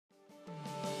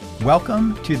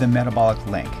Welcome to the Metabolic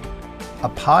Link, a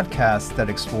podcast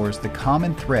that explores the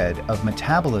common thread of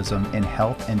metabolism in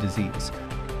health and disease.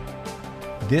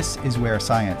 This is where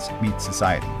science meets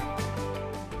society.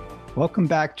 Welcome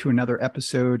back to another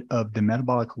episode of the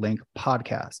Metabolic Link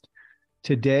podcast.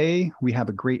 Today, we have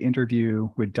a great interview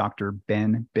with Dr.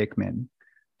 Ben Bikman.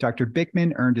 Dr.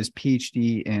 Bikman earned his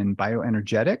PhD in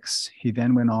bioenergetics. He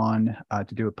then went on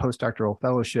to do a postdoctoral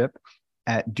fellowship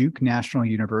at Duke National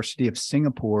University of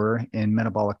Singapore in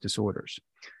metabolic disorders.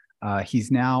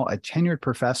 He's now a tenured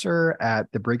professor at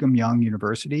the Brigham Young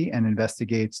University and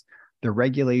investigates the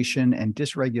regulation and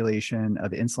dysregulation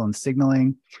of insulin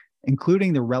signaling,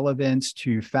 including the relevance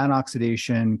to fat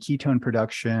oxidation, ketone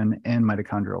production, and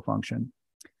mitochondrial function.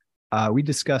 We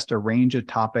discussed a range of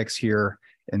topics here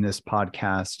in this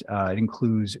podcast. It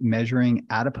includes measuring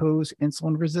adipose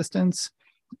insulin resistance,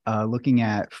 looking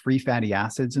at free fatty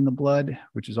acids in the blood,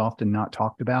 which is often not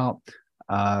talked about.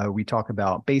 We talk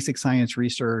about basic science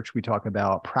research. We talk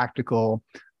about practical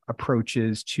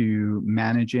approaches to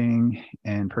managing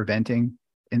and preventing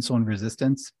insulin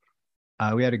resistance.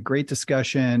 We had a great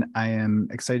discussion. I am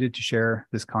excited to share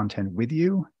this content with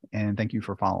you, and thank you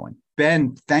for following.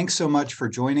 Ben, thanks so much for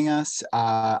joining us.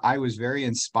 I was very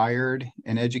inspired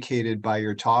and educated by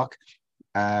your talk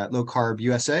at Low Carb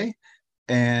USA.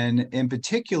 And in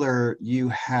particular, you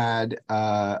had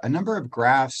a number of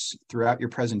graphs throughout your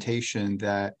presentation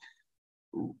that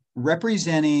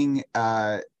representing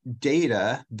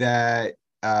data that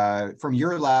from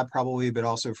your lab probably, but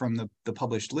also from the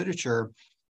published literature,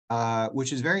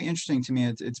 which is very interesting to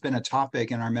me. It's been a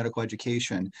topic in our medical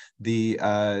education, the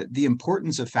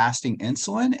importance of fasting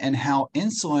insulin and how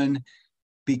insulin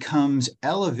becomes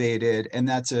elevated, and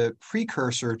that's a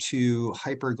precursor to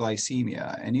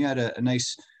hyperglycemia. And you had a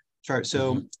nice chart.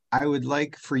 So I would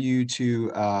like for you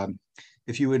to,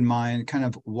 if you wouldn't mind, kind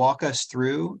of walk us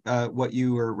through what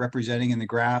you were representing in the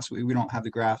graphs. We don't have the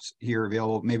graphs here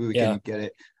available. Maybe we can get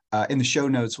it. In the show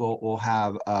notes, we'll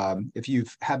have, if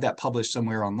you've had that published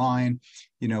somewhere online,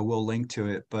 we'll link to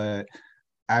it. But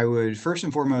I would, first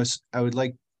and foremost, I would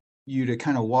like you to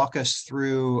kind of walk us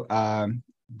through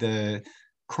the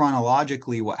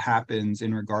chronologically what happens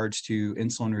in regards to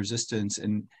insulin resistance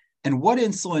and what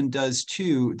insulin does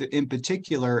too, in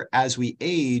particular, as we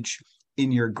age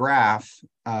in your graph.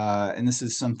 And this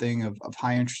is something of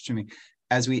high interest to me.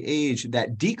 As we age,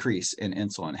 that decrease in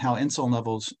insulin, how insulin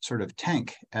levels sort of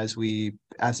tank as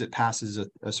it passes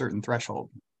a certain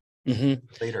threshold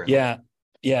later. Yeah.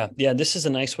 This is a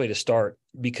nice way to start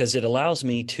because it allows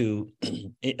me to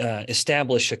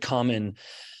establish a common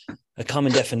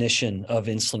definition of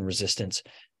insulin resistance.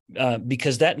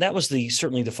 Because that was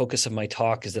certainly the focus of my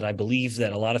talk, is that I believe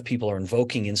that a lot of people are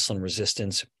invoking insulin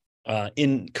resistance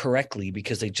incorrectly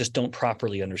because they just don't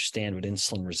properly understand what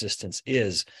insulin resistance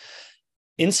is.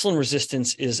 Insulin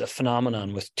resistance is a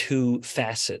phenomenon with two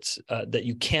facets that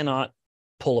you cannot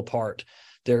pull apart.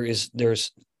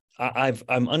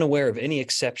 I'm unaware of any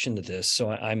exception to this,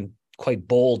 so I'm quite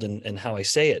bold in how I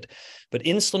say it. But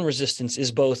insulin resistance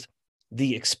is both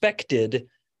the expected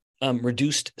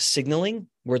reduced signaling,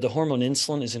 where the hormone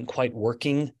insulin isn't quite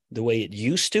working the way it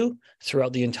used to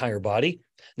throughout the entire body.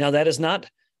 Now, that is not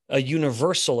a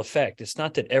universal effect. It's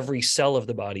not that every cell of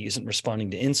the body isn't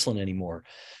responding to insulin anymore,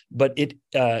 but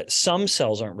some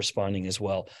cells aren't responding as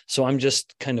well. So I'm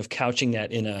just kind of couching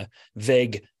that in a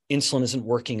vague, insulin isn't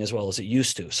working as well as it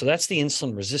used to. So that's the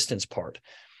insulin resistance part.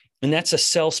 And that's a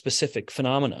cell-specific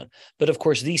phenomenon. But of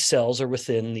course, these cells are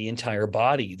within the entire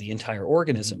body, the entire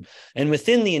organism. And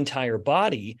within the entire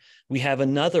body, we have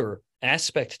another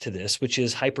aspect to this, which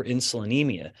is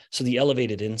hyperinsulinemia, so the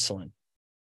elevated insulin.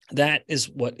 That is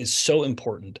what is so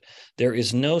important. There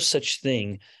is no such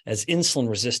thing as insulin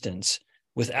resistance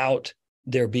without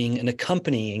there being an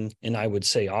accompanying, and I would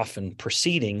say often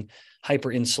preceding,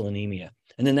 hyperinsulinemia.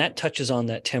 And then that touches on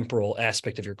that temporal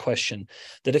aspect of your question,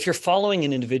 that if you're following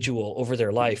an individual over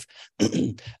their life,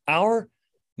 our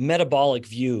metabolic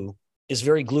view is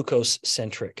very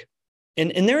glucose-centric.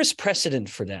 And there is precedent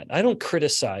for that. I don't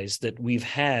criticize that we've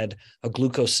had a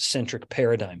glucose-centric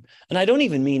paradigm. And I don't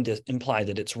even mean to imply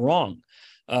that it's wrong.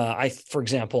 For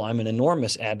example, I'm an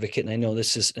enormous advocate, and I know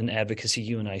this is an advocacy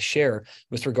you and I share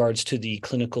with regards to the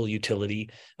clinical utility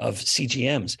of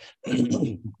CGMs.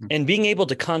 And being able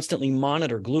to constantly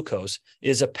monitor glucose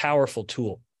is a powerful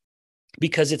tool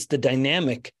because it's the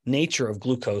dynamic nature of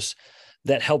glucose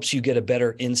that helps you get a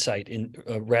better insight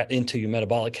into your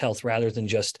metabolic health rather than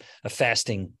just a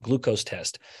fasting glucose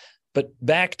test. But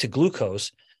back to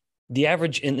glucose, the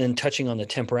average, and touching on the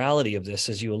temporality of this,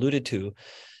 as you alluded to,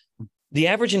 the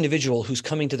average individual who's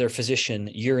coming to their physician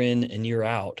year in and year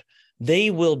out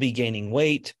they will be gaining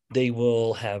weight. They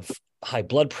will have high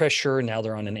blood pressure. Now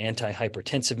they're on an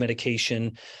antihypertensive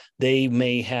medication. They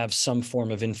may have some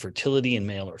form of infertility in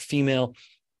male or female.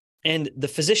 And the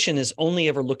physician is only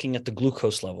ever looking at the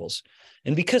glucose levels.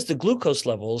 And because the glucose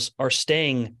levels are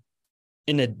staying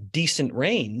in a decent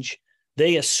range,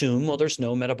 they assume, well, there's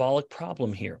no metabolic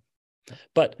problem here.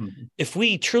 But if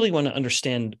we truly want to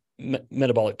understand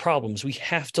metabolic problems, we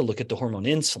have to look at the hormone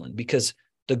insulin, because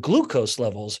the glucose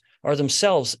levels are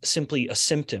themselves simply a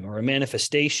symptom or a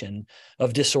manifestation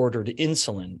of disordered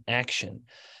insulin action.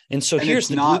 And so here's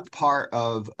it's not part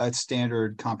of a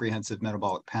standard comprehensive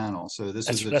metabolic panel. So this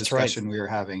is a discussion we were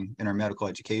having in our medical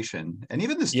education. And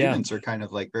even the students are kind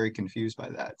of like very confused by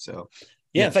that. So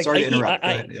yeah, in fact, sorry to interrupt.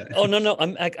 Oh, no,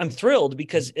 I'm thrilled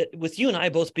because with you and I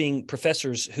both being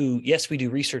professors who, yes, we do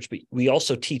research, but we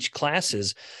also teach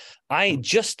classes. I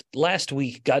just last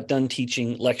week got done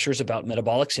teaching lectures about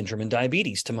metabolic syndrome and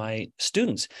diabetes to my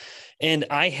students. And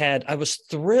I was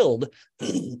thrilled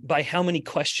by how many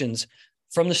questions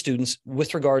from the students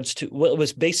with regards to what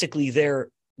was basically their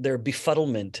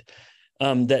befuddlement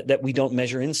that we don't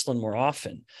measure insulin more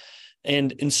often.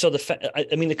 And so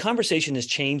the conversation is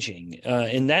changing,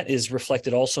 and that is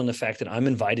reflected also in the fact that I'm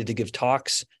invited to give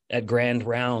talks at grand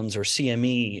rounds or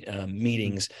CME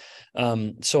meetings.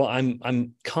 So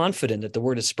I'm confident that the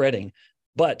word is spreading,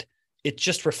 but it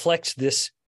just reflects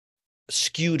this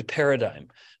skewed paradigm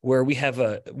where we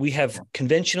have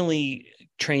conventionally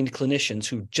trained clinicians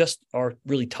who just are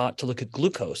really taught to look at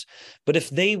glucose. But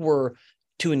if they were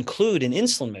to include an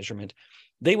insulin measurement,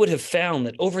 they would have found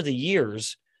that over the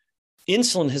years,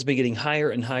 insulin has been getting higher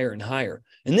and higher and higher.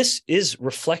 And this is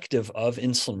reflective of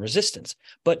insulin resistance,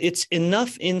 but it's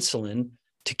enough insulin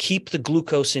to keep the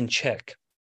glucose in check.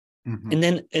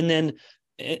 And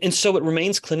so it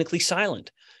remains clinically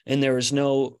silent. And there's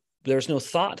no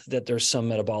thought that there's some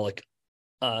metabolic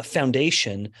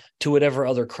foundation to whatever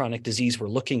other chronic disease we're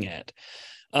looking at.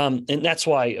 And that's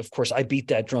why, of course, I beat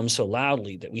that drum so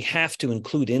loudly that we have to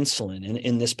include insulin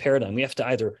in this paradigm. We have to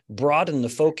either broaden the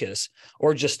focus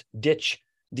or just ditch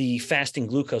the fasting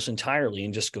glucose entirely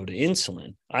and just go to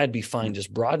insulin. I'd be fine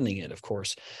just broadening it, of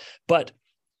course. But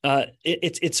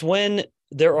it's when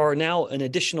there are now an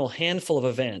additional handful of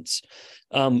events,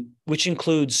 which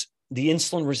includes the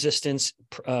insulin resistance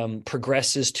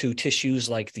progresses to tissues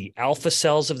like the alpha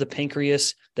cells of the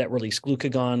pancreas that release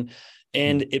glucagon,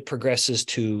 and it progresses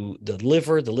to the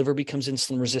liver. The liver becomes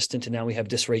insulin resistant, and now we have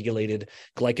dysregulated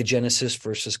glycogenesis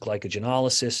versus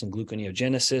glycogenolysis and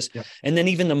gluconeogenesis. Yep. And then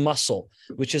even the muscle,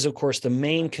 which is, of course, the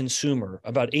main consumer.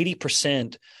 About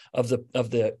 80% of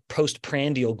the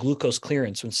postprandial glucose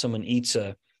clearance when someone eats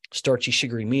a starchy,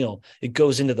 sugary meal, it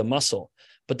goes into the muscle.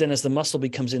 But then as the muscle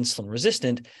becomes insulin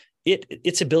resistant,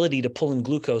 its ability to pull in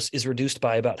glucose is reduced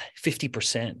by about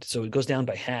 50%. So it goes down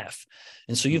by half.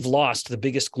 And so you've lost the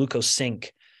biggest glucose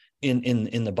sink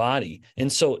in the body.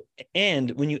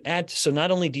 And when you add, so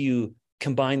not only do you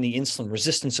combine the insulin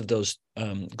resistance of those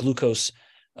glucose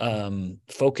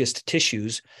focused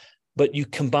tissues, but you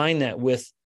combine that with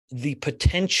the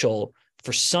potential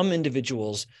for some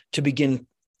individuals to begin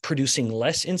producing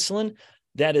less insulin.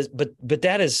 That is, but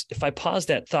that is, if I pause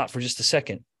that thought for just a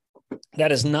second,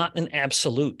 that is not an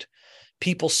absolute.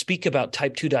 People speak about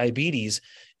type 2 diabetes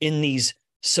in these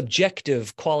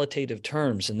subjective qualitative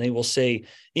terms, and they will say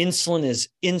insulin is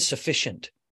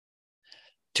insufficient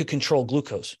to control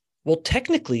glucose. Well,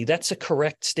 technically, that's a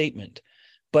correct statement,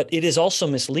 but it is also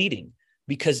misleading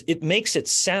because it makes it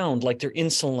sound like their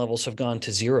insulin levels have gone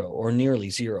to zero or nearly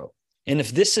zero. And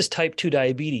if this is type 2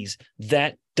 diabetes,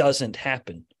 that doesn't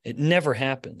happen. It never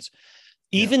happens.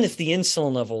 Even if the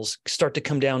insulin levels start to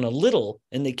come down a little,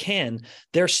 and they can,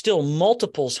 they're still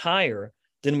multiples higher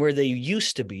than where they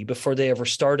used to be before they ever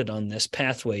started on this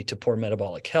pathway to poor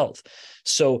metabolic health.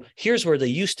 So here's where they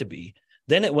used to be.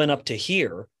 Then it went up to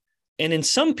here. And in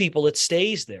some people, it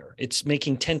stays there. It's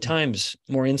making 10 times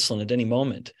more insulin at any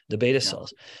moment, the beta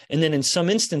cells. And then in some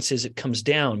instances, it comes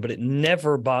down, but it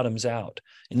never bottoms out.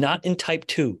 Not in type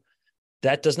 2.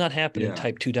 That does not happen in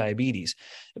type 2 diabetes.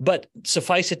 But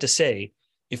suffice it to say,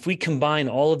 if we combine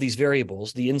all of these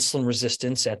variables, the insulin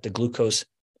resistance at the glucose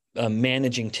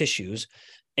managing tissues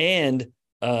and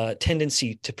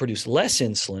tendency to produce less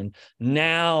insulin,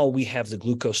 now we have the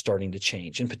glucose starting to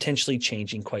change and potentially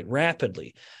changing quite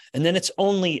rapidly. And then it's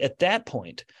only at that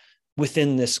point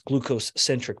within this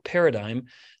glucose-centric paradigm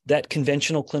that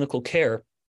conventional clinical care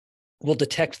will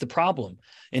detect the problem.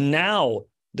 And now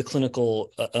the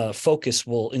clinical focus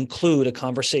will include a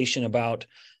conversation about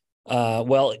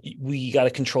Well, we got to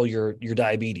control your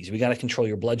diabetes. We got to control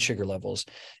your blood sugar levels.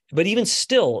 But even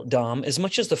still, Dom, as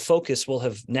much as the focus will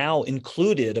have now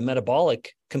included a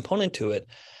metabolic component to it,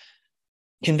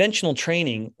 conventional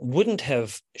training wouldn't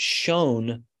have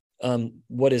shown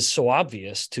what is so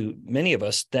obvious to many of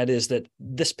us. That is that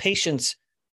this patient's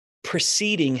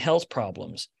preceding health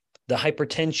problems, the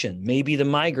hypertension, maybe the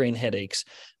migraine headaches,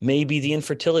 maybe the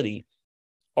infertility,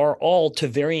 are all to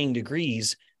varying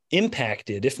degrees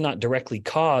impacted, if not directly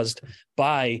caused,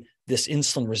 by this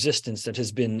insulin resistance that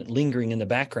has been lingering in the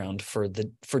background for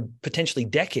potentially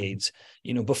decades,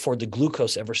 before the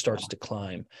glucose ever starts to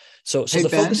climb. So Hey, the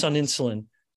Ben, focus on insulin.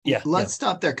 Yeah. let's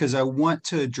stop there because I want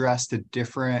to address the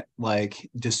different like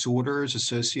disorders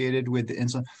associated with the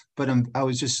insulin. But I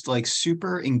was just like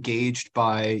super engaged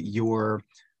by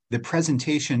the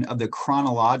presentation of the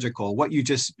chronological, what you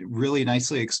just really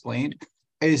nicely explained.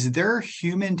 Is there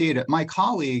human data? My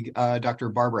colleague, Dr.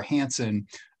 Barbara Hansen,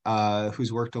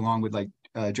 who's worked along with like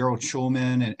Gerald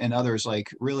Schulman and others,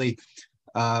 like really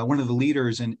one of the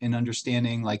leaders in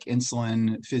understanding like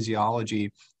insulin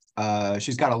physiology.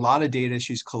 She's got a lot of data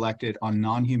she's collected on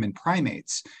non-human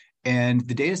primates. And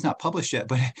the data is not published yet,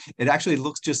 but it actually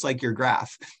looks just like your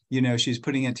graph. She's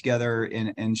putting it together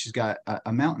and she's got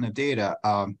a mountain of data.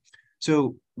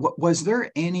 So was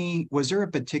there a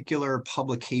particular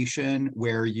publication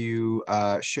where you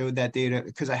showed that data?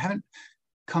 Because I haven't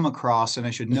come across, and I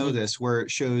should know this, where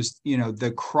it shows,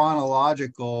 the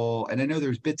chronological, and I know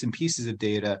there's bits and pieces of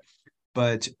data,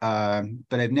 but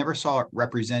I've never saw it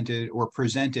represented or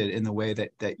presented in the way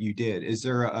that you did. Is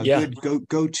there a good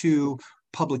go-to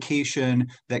publication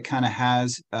that kind of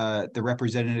has the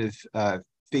representative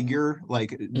figure,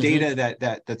 like data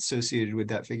that's associated with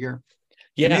that figure?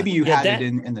 Yeah. And maybe you had it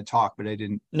in the talk, but I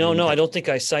didn't. No, I don't think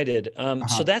I cited.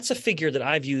 So that's a figure that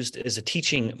I've used as a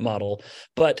teaching model,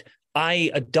 but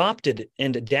I adopted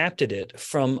and adapted it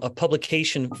from a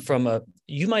publication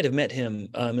you might have met him,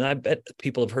 and I bet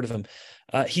people have heard of him.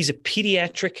 He's a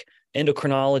pediatric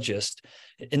endocrinologist,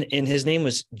 and his name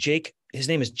is Jake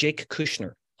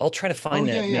Kushner. I'll try to find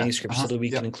that manuscript so that we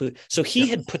can include. So he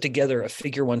had put together a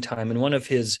figure one time in one of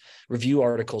his review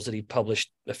articles that he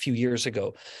published a few years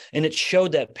ago, and it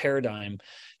showed that paradigm.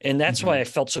 And that's why I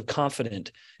felt so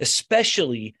confident,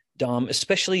 especially, Dom,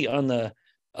 on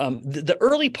the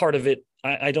early part of it.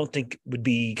 I don't think would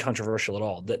be controversial at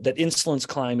all, that insulin's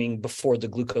climbing before the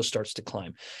glucose starts to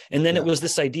climb. And then it was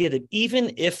this idea that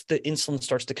even if the insulin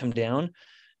starts to come down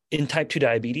in type 2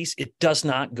 diabetes, it does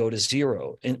not go to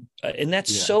zero. And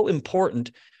that's so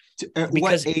important.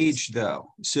 Because what age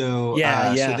though? So, so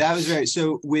that was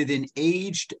so with an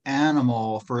aged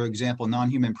animal, for example,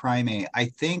 non-human primate, I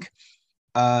think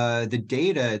the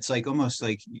data, it's like almost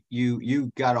like you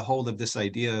got a hold of this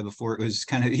idea before it was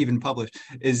kind of even published,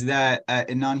 is that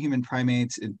in non-human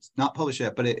primates, it's not published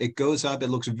yet, but it goes up. It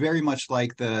looks very much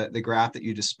like the graph that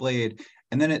you displayed,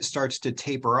 and then it starts to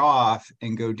taper off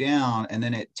and go down, and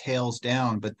then it tails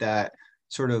down, but that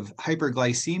sort of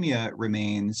hyperglycemia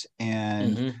remains,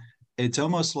 and it's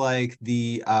almost like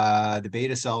the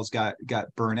beta cells got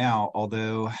burnt out,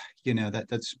 although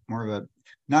that's more of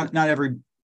a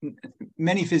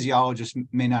many physiologists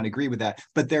may not agree with that,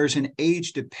 but there's an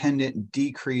age-dependent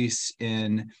decrease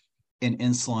in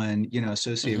insulin,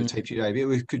 associated with type 2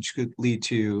 diabetes, which could lead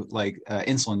to like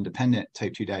insulin-dependent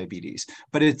type 2 diabetes.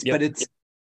 But it's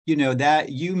that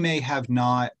you may have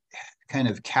not kind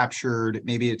of captured.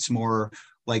 Maybe it's more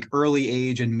like early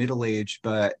age and middle age,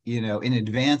 but in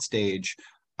advanced age,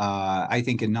 I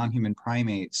think in non-human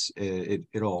primates,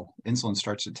 insulin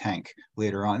starts to tank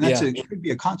later on. And it could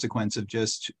be a consequence of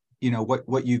just,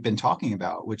 what you've been talking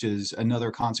about, which is another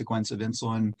consequence of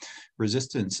insulin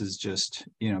resistance is just,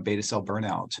 beta cell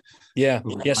burnout. Yeah.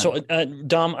 So,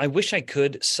 Dom, I wish I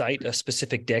could cite a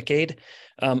specific decade.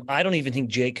 I don't even think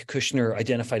Jake Kushner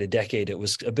identified a decade. It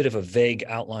was a bit of a vague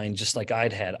outline, just like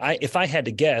I'd had. If I had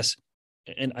to guess,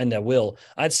 and I will,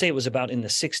 I'd say it was about in the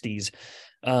 60s.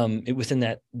 Within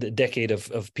the decade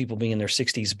of people being in their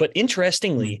 60s. But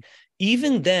interestingly,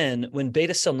 even then, when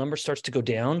beta cell number starts to go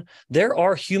down, there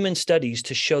are human studies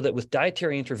to show that with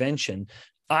dietary intervention,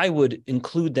 I would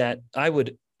include that. I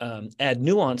would add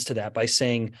nuance to that by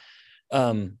saying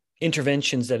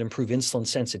interventions that improve insulin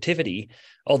sensitivity,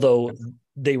 although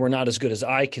they were not as good as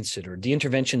I considered. The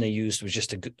intervention they used was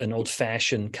just an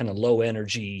old-fashioned kind of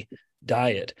low-energy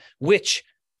diet, which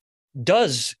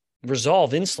does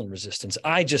resolve insulin resistance.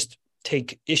 I just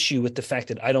take issue with the fact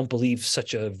that I don't believe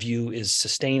such a view is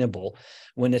sustainable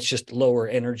when it's just lower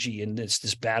energy and it's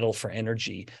this battle for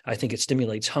energy. I think it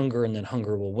stimulates hunger and then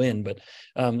hunger will win, but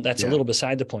that's a little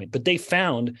beside the point. But they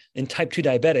found in type 2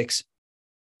 diabetics,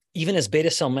 even as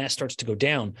beta cell mass starts to go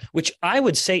down, which I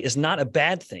would say is not a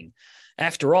bad thing.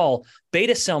 After all,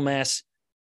 beta cell mass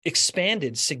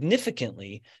expanded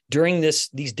significantly during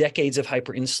these decades of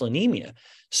hyperinsulinemia.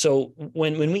 So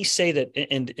when we say that,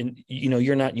 and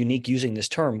you're not unique using this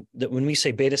term, that when we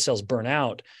say beta cells burn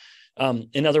out,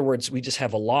 in other words, we just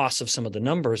have a loss of some of the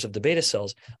numbers of the beta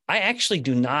cells. I actually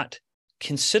do not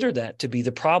consider that to be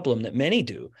the problem that many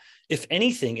do. If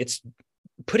anything, it's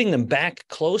putting them back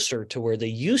closer to where they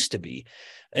used to be.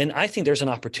 And I think there's an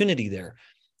opportunity there.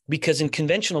 Because in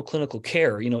conventional clinical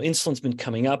care, insulin's been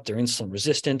coming up, they're insulin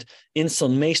resistant,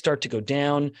 insulin may start to go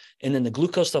down, and then the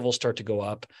glucose levels start to go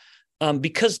up.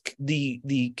 Because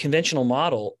the conventional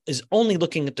model is only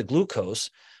looking at the glucose,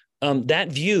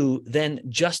 that view then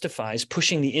justifies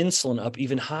pushing the insulin up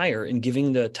even higher and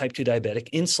giving the type 2 diabetic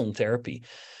insulin therapy.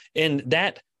 And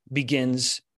that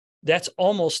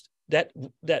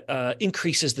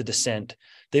increases the descent.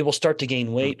 They will start to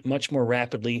gain weight much more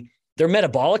rapidly. Their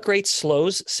metabolic rate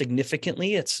slows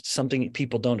significantly. It's something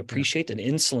people don't appreciate, that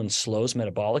insulin slows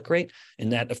metabolic rate,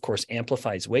 and that, of course,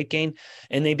 amplifies weight gain,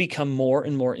 and they become more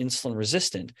and more insulin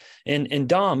resistant. And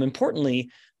Dom,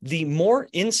 importantly, the more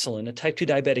insulin a type 2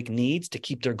 diabetic needs to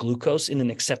keep their glucose in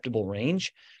an acceptable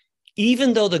range,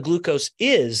 even though the glucose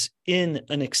is in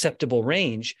an acceptable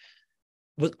range,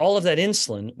 with all of that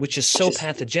insulin, which is so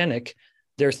pathogenic,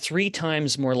 they're 3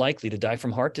 times more likely to die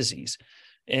from heart disease.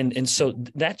 And so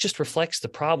that just reflects the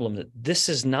problem that this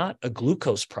is not a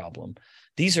glucose problem.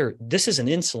 This is an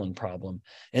insulin problem.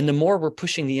 And the more we're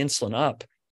pushing the insulin up,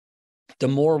 the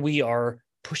more we are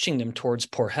pushing them towards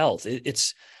poor health.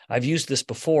 I've used this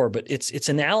before, but it's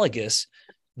analogous.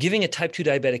 Giving a type 2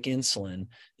 diabetic insulin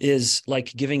is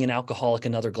like giving an alcoholic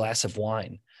another glass of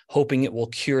wine, hoping it will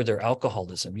cure their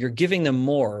alcoholism. You're giving them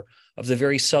more of the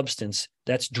very substance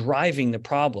that's driving the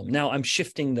problem. Now, I'm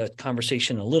shifting the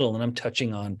conversation a little, and I'm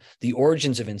touching on the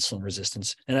origins of insulin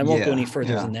resistance, and I won't go any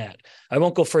further than that. I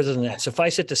won't go further than that.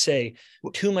 Suffice it to say,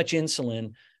 too much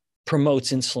insulin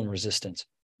promotes insulin resistance.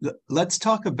 Let's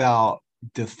talk about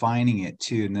defining it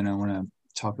too, and then I want to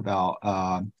talk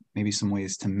about maybe some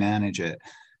ways to manage it.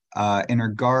 In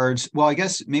regards, well, I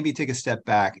guess maybe take a step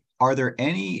back. Are there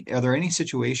any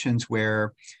situations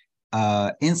where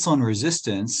insulin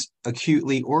resistance,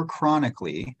 acutely or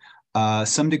chronically,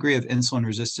 some degree of insulin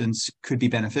resistance could be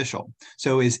beneficial?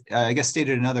 So I guess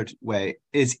stated another way,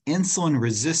 is insulin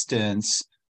resistance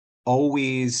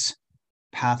always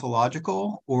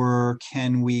pathological, or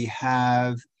can we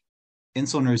have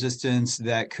insulin resistance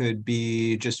that could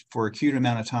be just for acute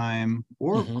amount of time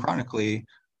or chronically?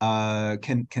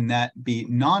 Can that be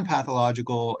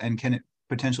non-pathological, and can it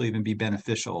potentially even be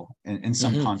beneficial in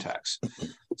some contexts?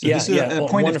 So this is a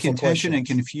point of contention and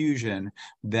confusion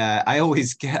that I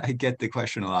always get. I get the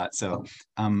question a lot, so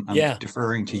I'm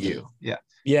deferring to you.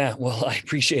 Yeah. Well, I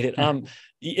appreciate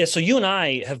it. So you and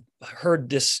I have heard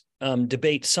this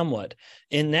debate somewhat,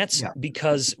 and that's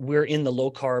because we're in the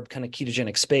low carb kind of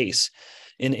ketogenic space,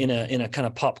 in a kind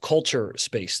of pop culture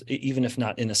space, even if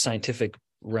not in a scientific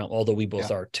realm, although we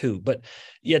both are too. But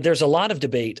there's a lot of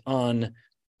debate on.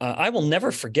 I will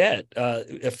never forget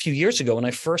a few years ago when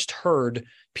I first heard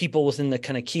people within the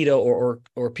kind of keto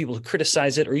or people who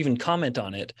criticize it or even comment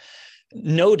on it,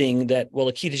 noting that, well,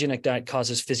 a ketogenic diet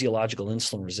causes physiological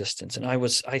insulin resistance. And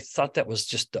I thought that was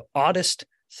just the oddest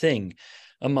thing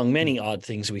among many odd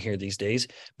things we hear these days.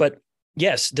 But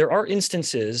yes, there are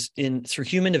instances through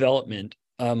human development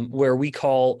where we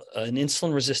call an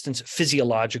insulin resistance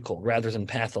physiological rather than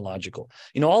pathological.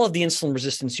 All of the insulin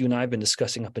resistance you and I have been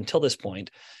discussing up until this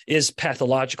point is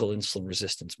pathological insulin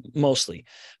resistance, mostly.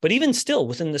 But even still,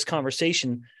 within this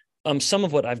conversation, some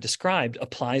of what I've described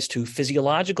applies to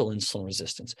physiological insulin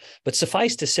resistance. But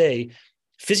suffice to say,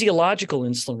 physiological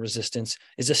insulin resistance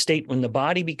is a state when the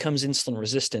body becomes insulin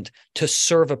resistant to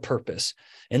serve a purpose.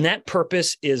 And that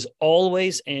purpose is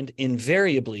always and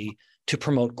invariably to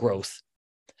promote growth.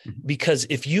 Because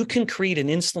if you can create an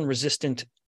insulin resistant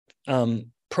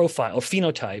profile or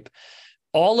phenotype,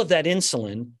 all of that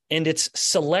insulin and its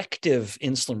selective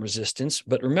insulin resistance,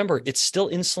 but remember, it's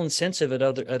still insulin sensitive at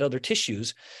other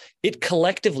tissues, it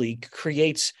collectively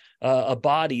creates a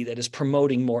body that is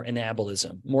promoting more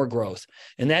anabolism, more growth.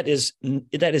 And that is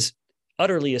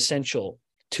utterly essential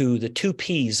to the 2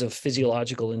 Ps of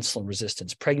physiological insulin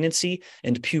resistance: pregnancy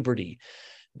and puberty.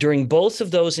 During both of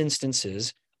those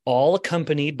instances, all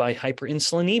accompanied by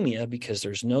hyperinsulinemia, because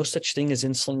there's no such thing as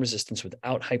insulin resistance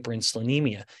without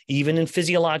hyperinsulinemia. Even in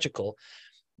physiological,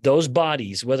 those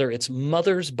bodies, whether it's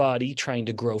mother's body trying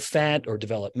to grow fat or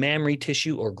develop mammary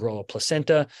tissue or grow a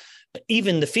placenta,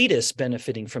 even the fetus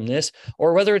benefiting from this,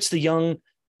 or whether it's the young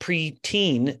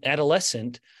preteen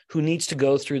adolescent who needs to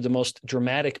go through the most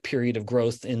dramatic period of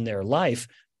growth in their life.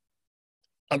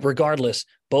 Regardless,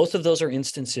 both of those are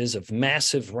instances of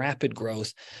massive, rapid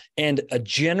growth, and a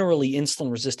generally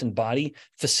insulin-resistant body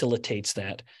facilitates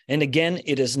that. And again,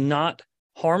 it is not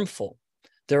harmful.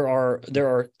 There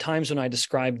are times when I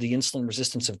describe the insulin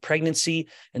resistance of pregnancy,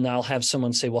 and I'll have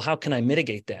someone say, well, how can I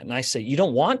mitigate that? And I say, you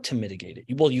don't want to mitigate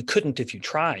it. Well, you couldn't if you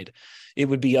tried. It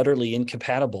would be utterly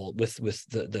incompatible with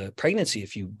the pregnancy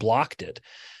if you blocked it.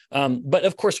 But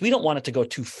of course, we don't want it to go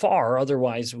too far.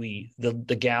 Otherwise,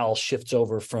 the gal shifts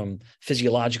over from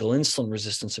physiological insulin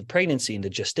resistance of pregnancy into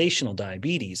gestational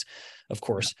diabetes, of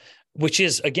course, which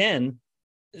is, again,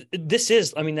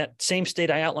 that same state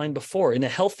I outlined before. In a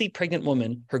healthy pregnant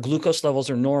woman, her glucose levels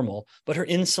are normal, but her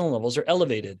insulin levels are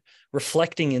elevated,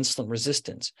 reflecting insulin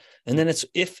resistance. And then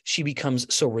if she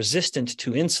becomes so resistant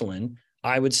to insulin,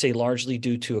 I would say largely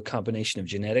due to a combination of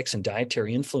genetics and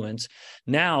dietary influence,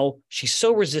 now she's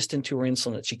so resistant to her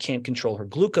insulin that she can't control her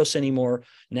glucose anymore.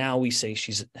 Now we say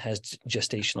she has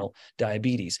gestational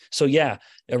diabetes. So yeah,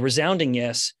 a resounding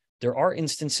yes. There are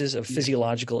instances of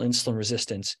physiological insulin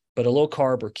resistance, but a low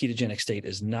carb or ketogenic state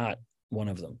is not one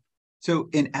of them. So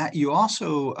you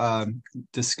also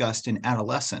discussed in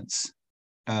adolescence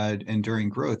and during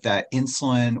growth that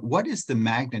insulin, what is the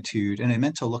magnitude, and I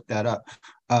meant to look that up,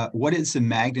 what is the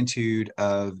magnitude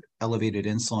of elevated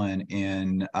insulin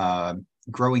in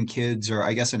growing kids, or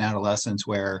I guess in adolescence,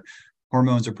 where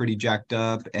hormones are pretty jacked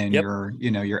up and you're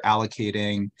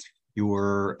allocating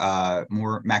your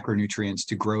more macronutrients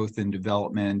to growth and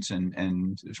development,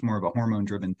 and it's more of a hormone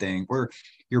driven thing, where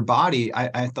your body,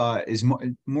 I thought, is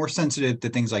more sensitive to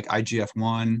things like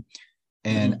IGF-1,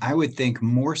 and I would think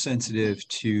more sensitive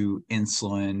to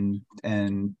insulin,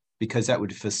 and because that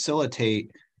would facilitate.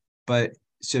 But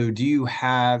so do you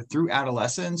have, through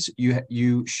adolescence,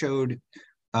 you showed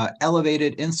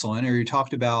elevated insulin, or you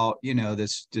talked about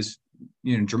this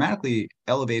dramatically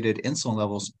elevated insulin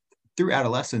levels through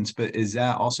adolescence, but is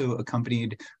that also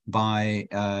accompanied by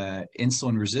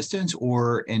insulin resistance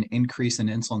or an increase in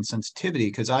insulin sensitivity?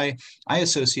 Because I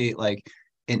associate like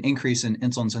an increase in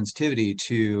insulin sensitivity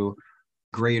to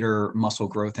greater muscle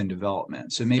growth and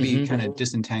development. So maybe kind of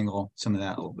disentangle some of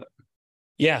that a little bit.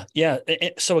 Yeah.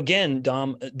 So again,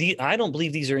 Dom, I don't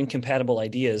believe these are incompatible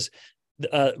ideas.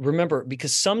 Remember,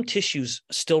 because some tissues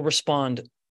still respond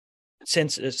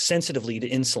sensitively to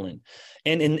insulin.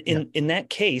 And in that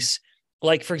case,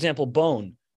 like, for example,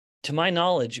 bone, to my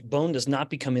knowledge, bone does not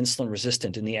become insulin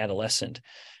resistant in the adolescent.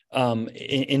 And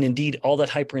indeed, all that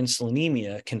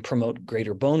hyperinsulinemia can promote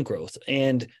greater bone growth,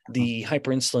 and the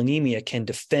hyperinsulinemia can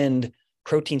defend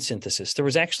protein synthesis. There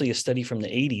was actually a study from the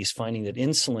 80s finding that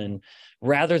insulin,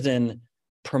 rather than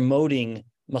promoting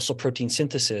muscle protein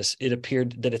synthesis, it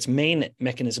appeared that its main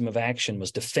mechanism of action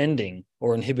was defending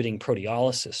or inhibiting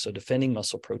proteolysis, so defending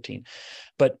muscle protein.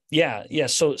 But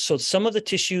so some of the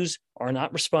tissues are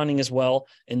not responding as well,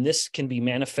 and this can be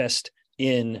manifest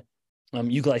in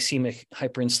euglycemic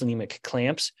hyperinsulinemic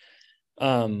clamps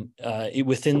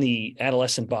within the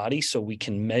adolescent body, so we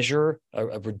can measure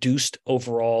a reduced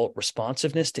overall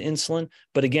responsiveness to insulin.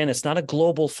 But again, it's not a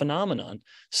global phenomenon.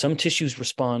 Some tissues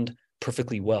respond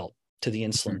perfectly well to the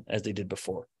insulin as they did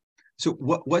before. So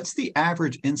what's the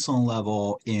average insulin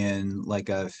level in like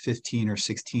a 15 or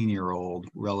 16-year-old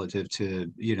relative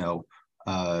to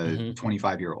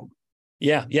 25-year-old?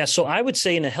 Yeah. So I would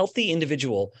say in a healthy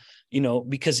individual,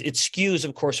 because it skews,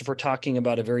 of course, if we're talking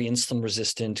about a very insulin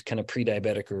resistant kind of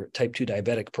pre-diabetic or type 2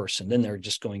 diabetic person, then they're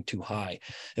just going too high.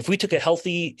 If we took a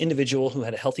healthy individual who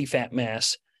had a healthy fat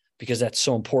mass, because that's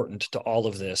so important to all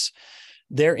of this,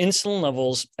 their insulin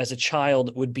levels as a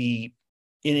child would be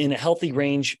in a healthy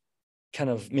range, kind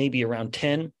of maybe around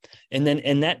 10. And then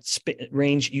in that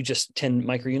range, 10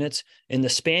 microunits. In the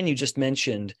span you just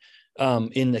mentioned,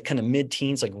 in the kind of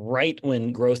mid-teens, like right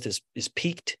when growth is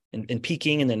peaked and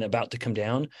peaking and then about to come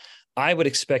down, I would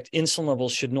expect insulin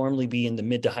levels should normally be in the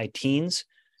mid to high teens.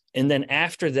 And then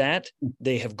after that,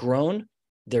 they have grown.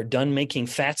 They're done making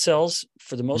fat cells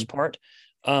for the most part.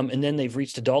 And then they've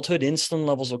reached adulthood. Insulin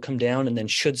levels will come down and then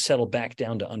should settle back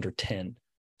down to under 10.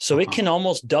 So it can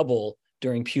almost double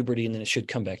during puberty, and then it should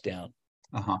come back down.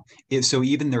 So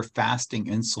even their fasting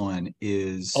insulin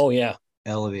is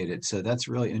elevated. So that's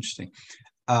really interesting.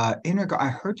 I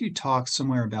heard you talk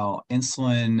somewhere about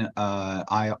insulin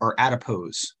or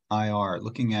adipose IR,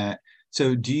 looking at.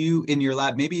 So do you, in your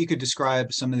lab, maybe you could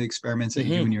describe some of the experiments that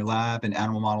you do in your lab and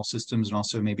animal model systems, and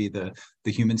also maybe the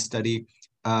human study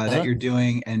that you're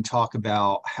doing, and talk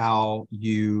about how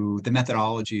the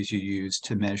methodologies you use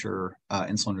to measure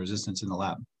insulin resistance in the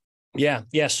lab.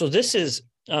 Yeah. So this is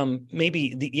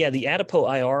maybe the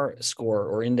ADIPO-IR score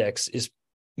or index is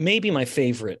maybe my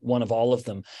favorite one of all of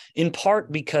them, in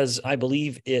part because I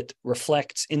believe it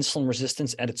reflects insulin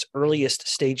resistance at its earliest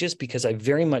stages, because I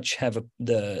very much have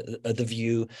the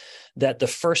view that the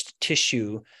first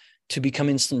tissue to become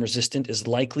insulin resistant is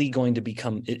going to be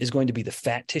the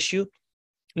fat tissue.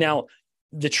 Now,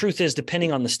 the truth is,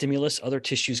 depending on the stimulus, other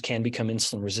tissues can become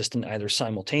insulin resistant either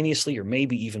simultaneously or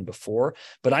maybe even before.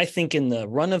 But I think in the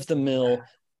run-of-the-mill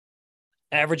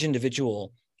average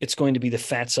individual, it's going to be the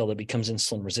fat cell that becomes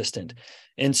insulin resistant.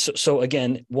 And so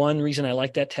again, one reason I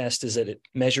like that test is that it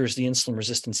measures the insulin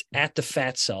resistance at the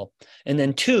fat cell. And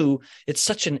then two, it's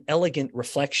such an elegant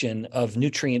reflection of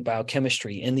nutrient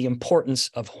biochemistry and the importance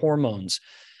of hormones.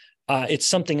 It's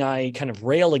something I kind of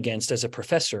rail against as a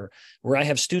professor, where I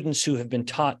have students who have been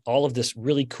taught all of this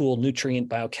really cool nutrient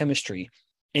biochemistry,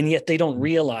 and yet they don't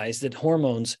realize that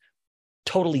hormones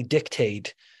totally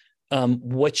dictate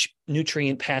which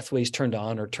nutrient pathways turned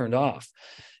on or turned off.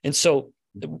 And so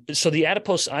the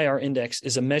adipose IR index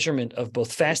is a measurement of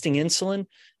both fasting insulin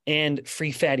and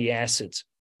free fatty acids.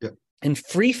 Yep. And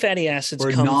free fatty acids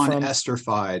or come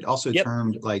non-esterified, also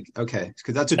termed because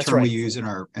that's a term we use in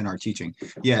our teaching.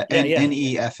 Yeah,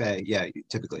 NEFA. Yeah,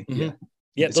 typically. Mm-hmm. Yeah.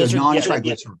 Yeah, so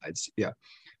non-triglycerides. Yeah.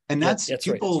 And that's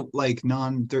people right.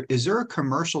 Is there a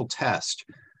commercial test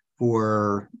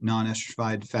for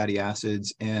non-esterified fatty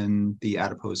acids and the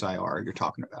adipose IR you're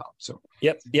talking about? So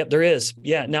Yep, there is.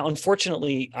 Yeah. Now,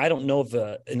 unfortunately, I don't know of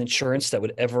an insurance that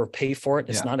would ever pay for it.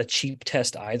 It's not a cheap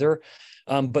test either.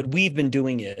 But we've been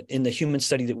doing it in the human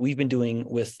study that we've been doing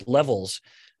with Levels.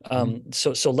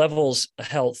 So Levels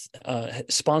Health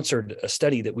sponsored a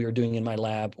study that we were doing in my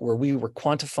lab where we were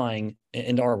quantifying,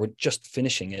 we're just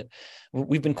finishing it.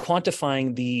 We've been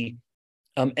quantifying the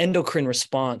endocrine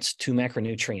response to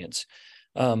macronutrients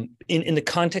in the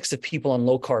context of people on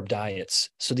low carb diets.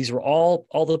 So these were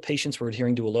all the patients were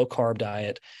adhering to a low carb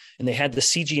diet, and they had the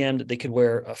CGM that they could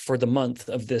wear for the month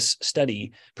of this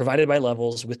study, provided by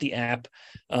Levels with the app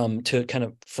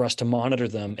for us to monitor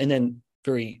them, and then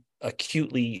very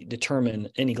acutely determine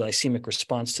any glycemic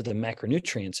response to the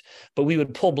macronutrients. But we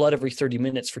would pull blood every 30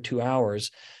 minutes for 2 hours,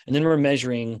 and then we're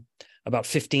measuring about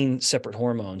 15 separate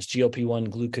hormones: GLP-1,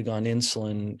 glucagon,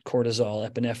 insulin, cortisol,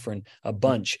 epinephrine, a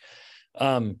bunch.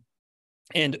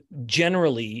 And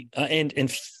generally,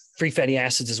 and free fatty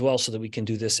acids as well, so that we can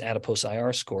do this adipose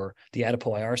IR score, the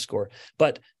ADIPO-IR score.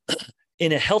 But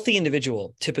in a healthy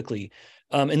individual, typically,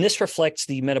 and this reflects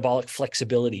the metabolic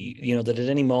flexibility, that at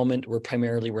any moment we're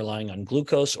primarily relying on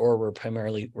glucose or we're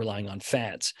primarily relying on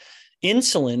fats.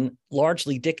 Insulin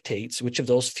largely dictates which of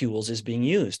those fuels is being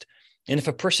used. And if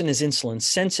a person is insulin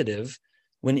sensitive,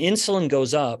 when insulin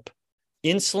goes up,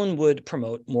 insulin would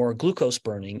promote more glucose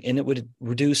burning, and it would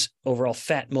reduce overall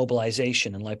fat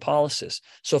mobilization and lipolysis.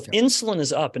 So if insulin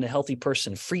is up in a healthy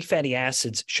person, free fatty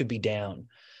acids should be down,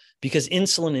 because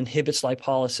insulin inhibits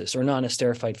lipolysis, or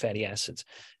non-esterified fatty acids.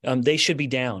 They should be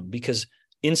down because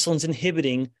insulin's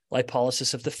inhibiting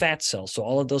lipolysis of the fat cells. So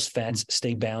all of those fats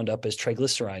stay bound up as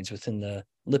triglycerides within the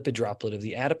lipid droplet of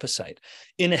the adipocyte.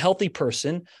 In a healthy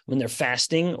person, when they're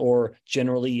fasting or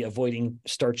generally avoiding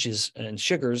starches and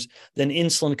sugars, then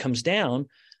insulin comes down.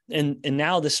 And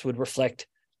now this would reflect,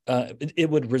 it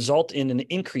would result in an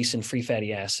increase in free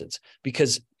fatty acids,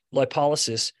 because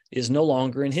lipolysis is no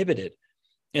longer inhibited.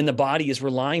 And the body is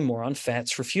relying more on fats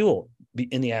for fuel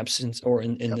in the absence, or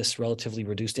in this relatively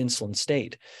reduced insulin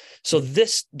state. So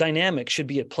this dynamic should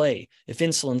be at play. If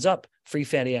insulin's up, free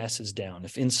fatty acids down.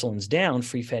 If insulin's down,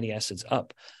 free fatty acids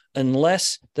up,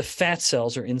 unless the fat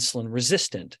cells are insulin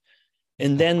resistant.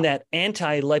 And then that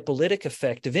anti-lipolytic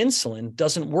effect of insulin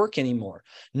doesn't work anymore.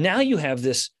 Now you have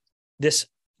this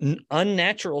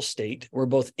unnatural state where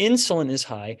both insulin is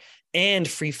high and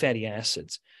free fatty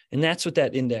acids. And that's what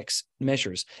that index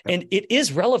measures. And it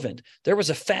is relevant. There was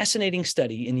a fascinating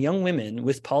study in young women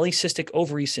with polycystic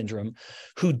ovary syndrome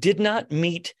who did not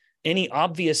meet any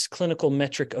obvious clinical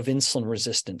metric of insulin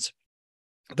resistance.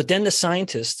 But then the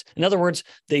scientists, in other words,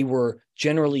 they were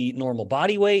generally normal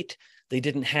body weight. They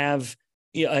didn't have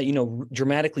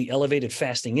dramatically elevated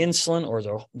fasting insulin,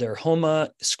 or their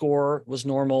HOMA score was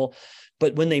normal.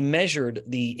 But when they measured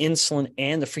the insulin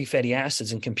and the free fatty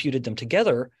acids and computed them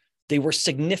together, they were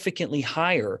significantly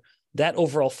higher. That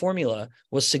overall formula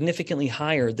was significantly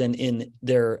higher than in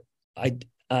their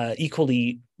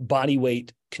equally body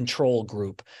weight control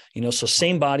group. So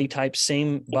same body type,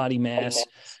 same body mass,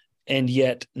 and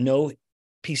yet no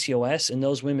PCOS. In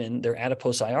those women, their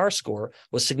adipose IR score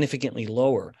was significantly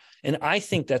lower. And I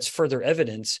think that's further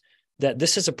evidence that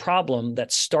this is a problem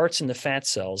that starts in the fat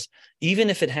cells, even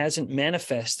if it hasn't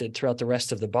manifested throughout the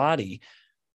rest of the body.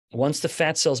 once the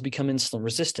fat cells become insulin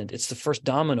resistant, it's the first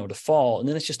domino to fall. And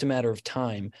then it's just a matter of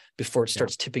time before it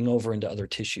starts tipping over into other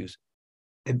tissues.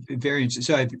 Very interesting.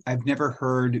 So I've never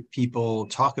heard people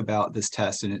talk about this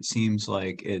test, and it seems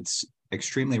like it's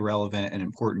extremely relevant and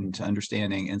important to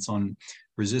understanding insulin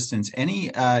resistance. Any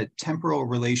temporal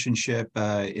relationship,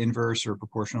 inverse or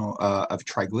proportional, of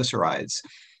triglycerides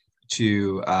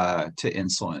to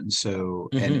insulin? So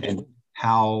and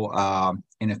how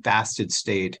in a fasted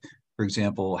state, for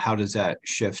example, how does that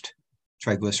shift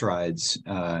triglycerides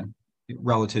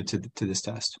relative to this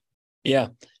test? Yeah.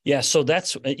 Yeah. So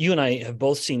that's, you and I have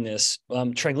both seen this.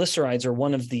 Triglycerides are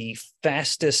one of the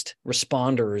fastest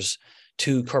responders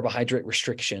to carbohydrate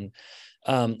restriction.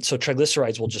 So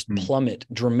triglycerides will just plummet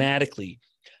dramatically.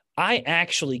 I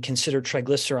actually consider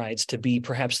triglycerides to be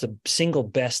perhaps the single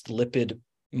best lipid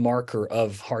marker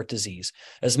of heart disease.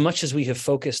 As much as we have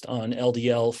focused on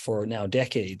LDL for now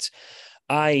decades,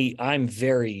 I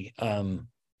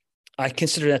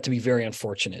consider that to be very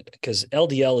unfortunate, because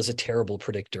LDL is a terrible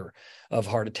predictor of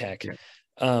heart attack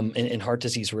and heart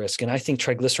disease risk. And I think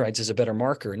triglycerides is a better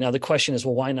marker. Now, the question is,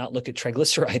 well, why not look at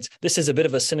triglycerides? This is a bit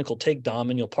of a cynical take,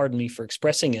 Dom, and you'll pardon me for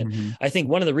expressing it. I think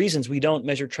one of the reasons we don't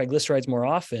measure triglycerides more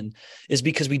often is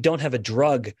because we don't have a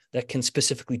drug that can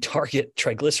specifically target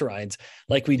triglycerides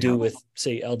like we do with,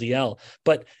 say, LDL.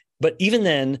 But even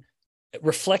then,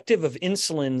 reflective of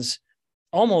insulin's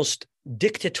almost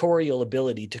dictatorial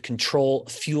ability to control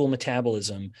fuel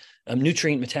metabolism,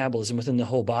 nutrient metabolism within the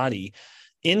whole body,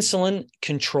 insulin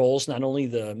controls not only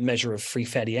the measure of free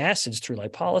fatty acids through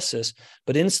lipolysis,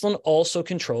 but insulin also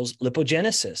controls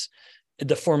lipogenesis,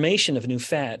 the formation of new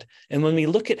fat. And when we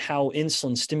look at how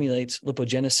insulin stimulates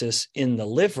lipogenesis in the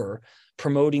liver,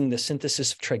 promoting the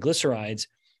synthesis of triglycerides,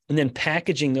 and then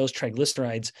packaging those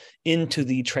triglycerides into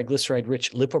the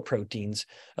triglyceride-rich lipoproteins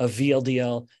of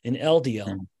VLDL and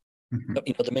LDL,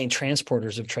 the main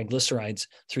transporters of triglycerides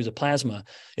through the plasma,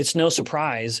 it's no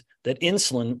surprise that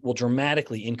insulin will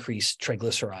dramatically increase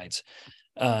triglycerides.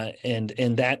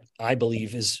 And that, I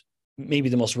believe, is maybe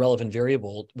the most relevant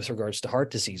variable with regards to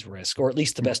heart disease risk, or at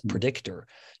least the best predictor.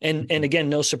 And again,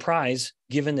 no surprise,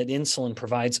 given that insulin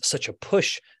provides such a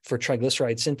push for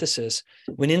triglyceride synthesis.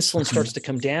 When insulin starts to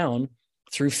come down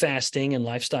through fasting and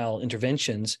lifestyle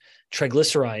interventions,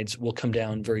 triglycerides will come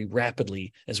down very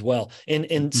rapidly as well.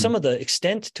 And some of the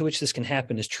extent to which this can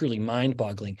happen is truly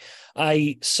mind-boggling.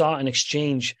 I saw an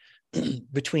exchange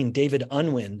between David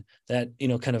Unwin, that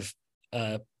kind of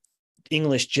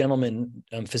English gentleman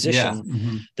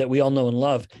physician that we all know and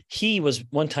love. He was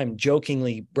one time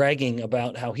jokingly bragging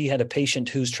about how he had a patient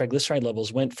whose triglyceride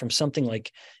levels went from something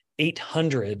like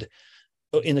 800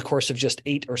 in the course of just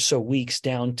 8 or so weeks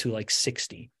down to like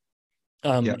 60.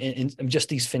 And just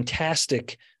these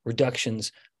fantastic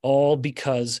reductions, all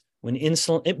because when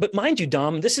insulin, but mind you,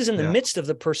 Dom, this is in the midst of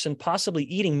the person possibly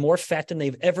eating more fat than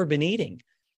they've ever been eating.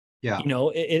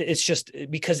 It's just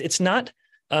because it's not,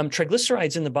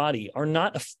 triglycerides in the body are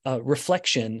not a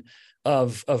reflection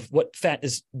of what fat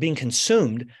is being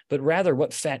consumed, but rather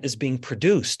what fat is being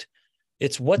produced.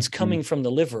 It's what's coming from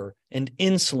the liver, and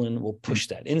insulin will push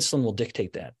that. Insulin will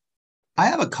dictate that. I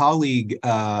have a colleague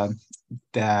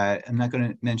that I'm not going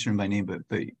to mention him by name,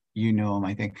 but you know him,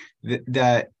 I think,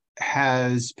 that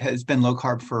has been low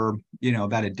carb for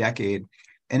about a decade,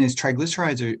 and his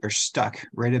triglycerides are stuck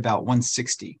right about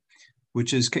 160,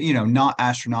 which is not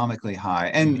astronomically high,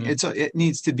 and it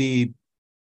needs to be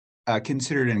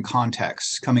considered in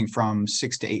context, coming from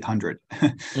 600 to 800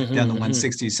 down to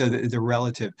 160. So the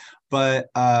relative, but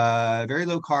very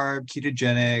low carb,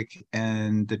 ketogenic,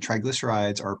 and the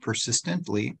triglycerides are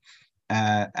persistently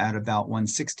at about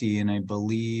 160, and I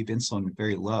believe insulin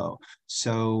very low.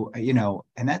 So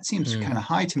and that seems kind of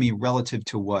high to me relative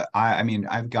to what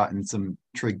I've gotten some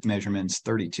trig measurements.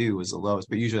 32 was the lowest,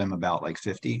 but usually I'm about like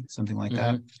 50, something like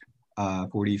that,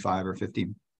 45 or 50.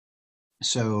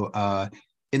 So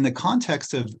in the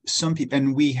context of some people,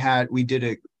 and we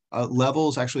did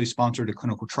Levels actually sponsored a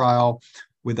clinical trial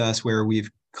with us where we've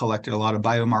collected a lot of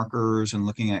biomarkers and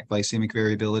looking at glycemic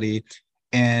variability.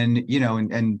 And,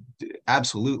 and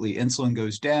absolutely insulin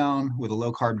goes down with a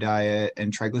low carb diet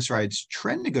and triglycerides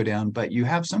trend to go down. But you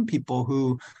have some people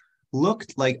who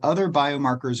looked like other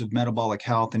biomarkers of metabolic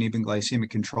health and even glycemic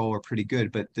control are pretty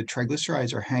good, but the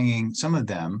triglycerides are hanging, some of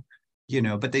them,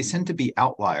 but they tend to be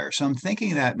outliers. So I'm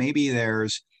thinking that maybe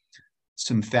there's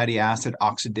some fatty acid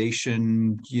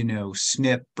oxidation,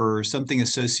 SNP or something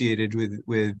associated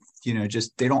with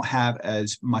just they don't have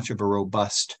as much of a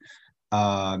robust,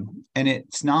 and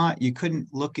it's not, you couldn't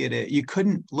look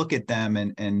at them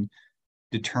and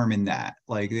determine that,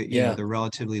 like, Yeah. the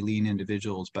relatively lean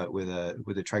individuals, but with a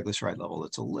triglyceride level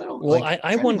that's a little Well, like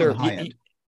I kind of on the wonder. high end.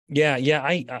 Yeah, yeah.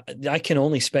 I can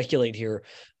only speculate here.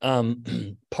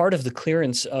 Part of the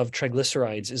clearance of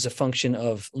triglycerides is a function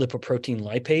of lipoprotein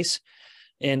lipase,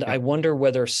 and Yeah. I wonder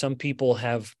whether some people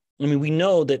have. I mean, we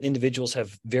know that individuals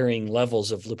have varying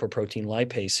levels of lipoprotein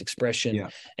lipase expression, Yeah.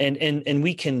 and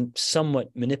we can somewhat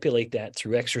manipulate that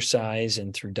through exercise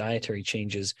and through dietary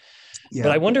changes. But Yeah.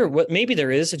 I wonder what maybe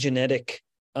there is a genetic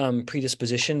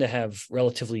predisposition to have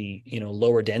relatively,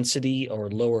 lower density or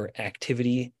lower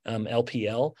activity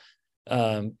LPL.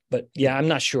 But yeah, I'm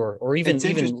not sure, or It's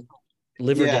interesting. even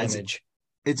liver Yeah, damage.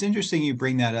 it's interesting you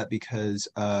bring that up because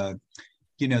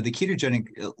the ketogenic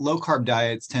low carb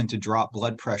diets tend to drop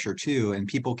blood pressure too, and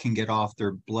people can get off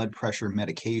their blood pressure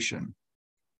medication.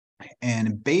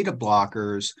 And beta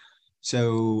blockers,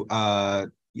 so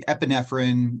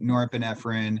epinephrine,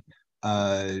 norepinephrine,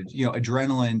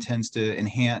 adrenaline tends to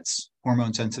enhance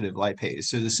hormone sensitive lipase,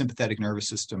 so the sympathetic nervous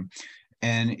system.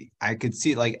 And I could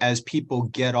see, like, as people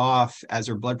get off, as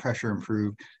their blood pressure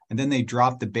improved, and then they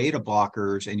drop the beta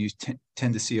blockers, and you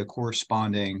tend to see a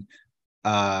corresponding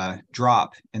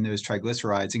drop in those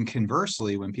triglycerides. And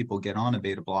conversely, when people get on a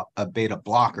beta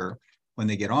blocker, when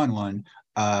they get on one,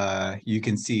 you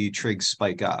can see trigs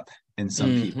spike up in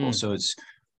some people. Mm-hmm. So it's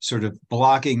sort of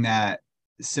blocking that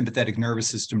sympathetic nervous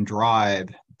system drive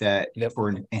that Yep. for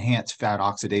an enhanced fat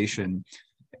oxidation.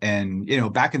 And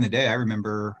back in the day, I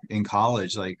remember in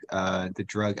college, like the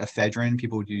drug ephedrine,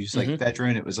 people would use like Mm-hmm.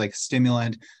 ephedrine. It was like a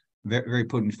stimulant, very, very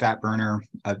potent fat burner.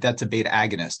 That's a beta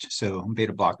agonist, so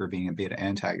beta blocker being a beta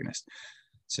antagonist.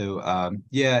 So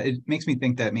yeah, it makes me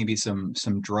think that maybe some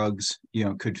drugs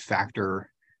could factor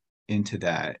into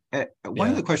that. One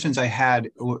of Yeah. the questions I had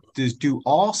is, do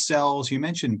all cells, you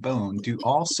mentioned bone, do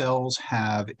all cells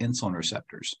have insulin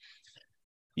receptors?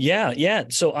 Yeah, yeah.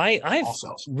 So All I've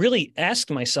cells. really asked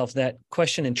myself that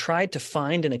question and tried to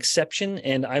find an exception.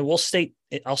 And I'll state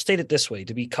it this way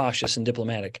to be cautious and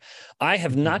diplomatic. I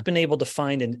have not been able to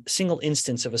find a single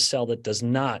instance of a cell that does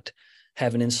not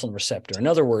have an insulin receptor. In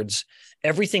other words,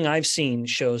 everything I've seen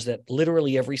shows that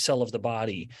literally every cell of the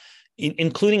body,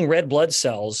 including red blood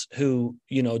cells, who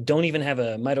don't even have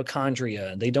a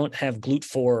mitochondria, they don't have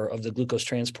GLUT4 of the glucose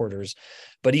transporters,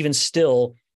 but even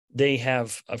still, they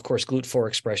have, of course, GLUT4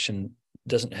 expression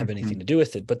doesn't have anything to do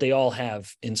with it, but they all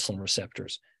have insulin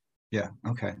receptors. Yeah.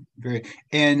 Okay.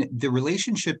 And the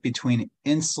relationship between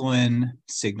insulin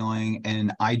signaling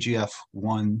and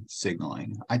IGF-1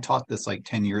 signaling. I taught this like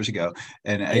 10 years ago,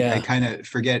 and I Yeah. kind of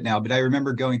forget now, but I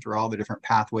remember going through all the different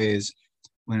pathways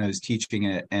when I was teaching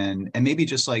it, and maybe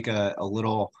just like a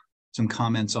little, some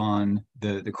comments on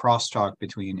the crosstalk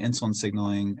between insulin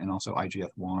signaling and also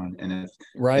IGF-1, and if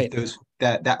Right. those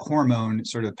that hormone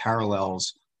sort of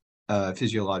parallels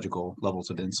physiological levels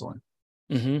of insulin.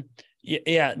 Mm-hmm.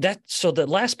 Yeah. So the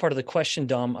last part of the question,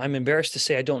 Dom, I'm embarrassed to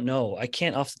say I don't know. I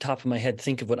can't off the top of my head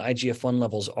think of what IGF-1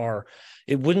 levels are.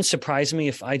 It wouldn't surprise me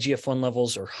if IGF-1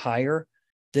 levels are higher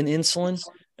than insulin,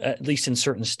 at least in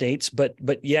certain states. But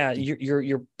yeah,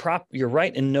 you're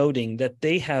right in noting that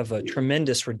they have a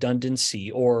tremendous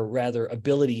redundancy, or rather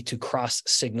ability to cross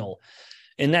signal.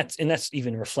 And that's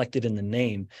even reflected in the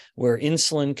name, where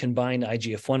insulin can bind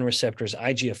IGF-1 receptors,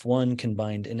 IGF-1 can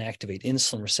bind and activate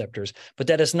insulin receptors. But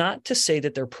that is not to say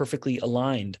that they're perfectly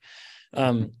aligned.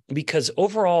 Because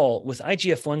overall, with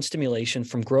IGF-1 stimulation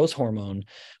from growth hormone,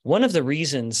 one of the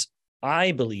reasons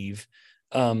I believe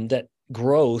that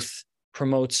growth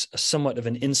promotes somewhat of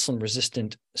an insulin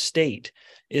resistant state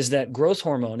is that growth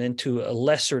hormone, and to a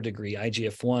lesser degree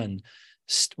IGF-1,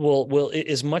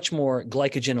 is much more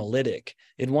glycogenolytic.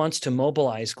 It wants to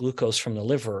mobilize glucose from the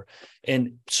liver,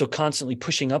 and so constantly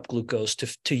pushing up glucose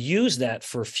to use that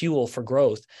for fuel for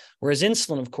growth. Whereas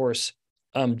insulin, of course,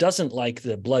 doesn't like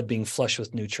the blood being flush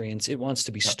with nutrients. It wants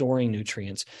to be storing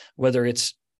nutrients, whether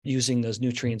it's using those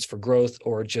nutrients for growth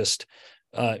or just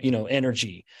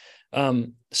energy.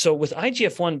 So with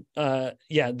IGF-1,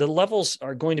 the levels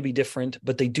are going to be different,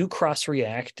 but they do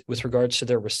cross-react with regards to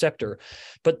their receptor.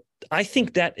 But I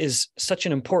think that is such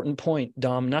an important point,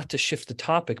 Dom, not to shift the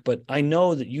topic, but I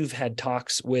know that you've had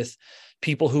talks with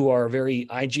people who are very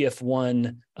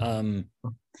IGF-1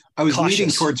 I was cautious.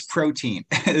 leading towards protein.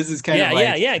 This is kind of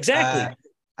like, like, exactly.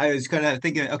 I was kind of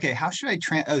thinking, okay, how should I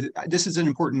this is an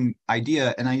important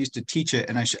idea, and I used to teach it,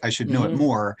 and I should know it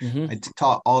more. I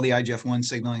taught all the IGF-1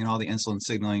 signaling and all the insulin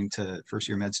signaling to first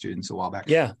year med students a while back.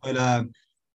 Yeah.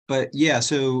 But yeah,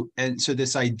 so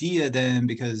this idea then,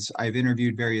 because I've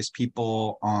interviewed various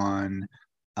people on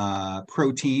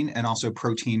protein and also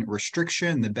protein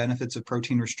restriction, the benefits of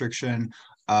protein restriction,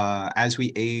 As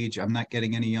we age, I'm not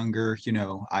getting any younger.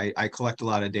 I collect a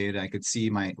lot of data. I could see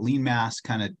my lean mass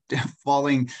kind of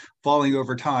falling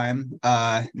over time.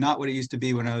 Not what it used to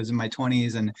be when I was in my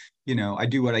 20s. And, I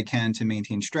do what I can to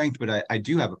maintain strength, but I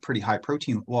do have a pretty high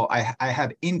protein. Well, I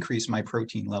have increased my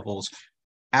protein levels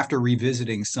after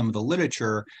revisiting some of the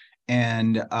literature.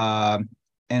 And I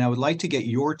would like to get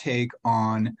your take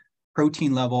on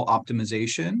protein level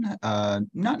optimization,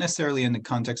 not necessarily in the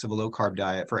context of a low carb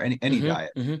diet, for any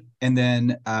diet. And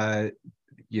then,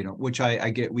 which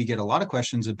we get a lot of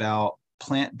questions about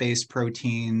plant-based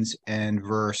proteins and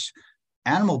versus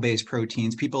animal-based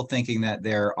proteins, people thinking that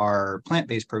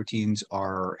plant-based proteins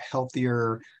are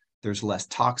healthier, there's less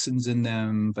toxins in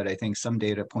them, but I think some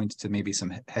data points to maybe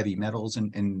some heavy metals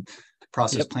in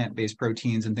processed plant-based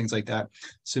proteins and things like that.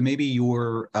 So maybe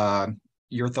your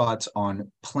thoughts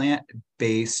on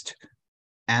plant-based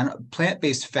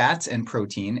fats and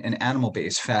protein and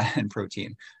animal-based fat and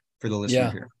protein for the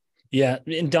listener here. Yeah.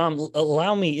 And Dom,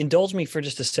 indulge me for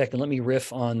just a second. Let me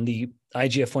riff on the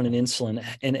IGF-1 and insulin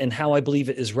and how I believe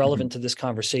it is relevant to this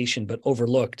conversation, but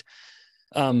overlooked.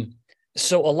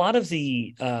 So a lot of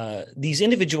these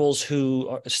individuals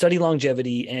who study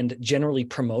longevity and generally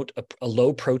promote a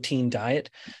low protein diet,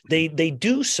 they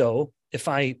do so, if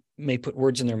I may put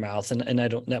words in their mouth, and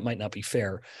that might not be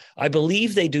fair. I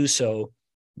believe they do so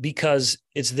because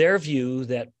it's their view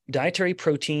that dietary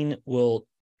protein will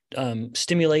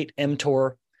stimulate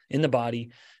mTOR in the body,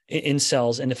 in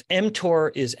cells. And if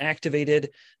mTOR is activated,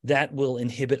 that will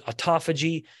inhibit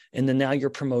autophagy. And then now you're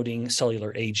promoting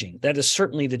cellular aging. That is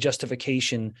certainly the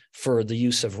justification for the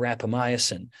use of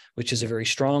rapamycin, which is a very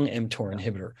strong mTOR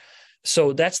inhibitor.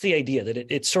 So that's the idea, that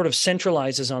it sort of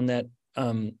centralizes on that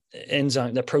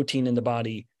enzyme, the protein in the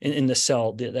body, in the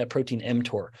cell, that protein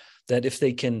mTOR, that if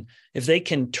they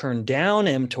can turn down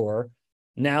mTOR,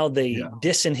 now they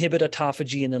disinhibit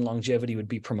autophagy, and then longevity would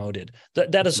be promoted.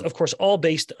 That is, of course, all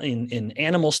based in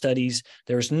animal studies.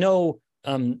 There's no,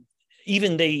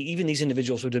 even these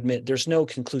individuals would admit there's no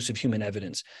conclusive human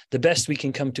evidence. The best we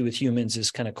can come to with humans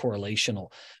is kind of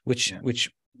correlational, which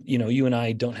you and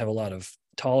I don't have a lot of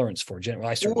tolerance for.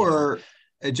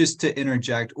 Just to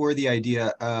interject, or the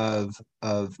idea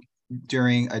of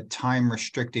during a time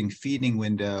restricting feeding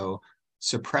window,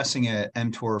 suppressing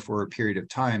mTOR for a period of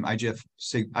time,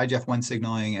 IGF-1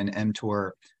 signaling and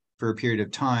mTOR for a period of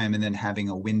time, and then having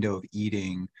a window of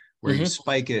eating where you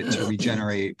spike it to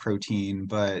regenerate protein,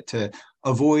 but to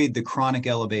avoid the chronic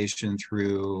elevation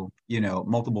through,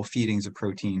 multiple feedings of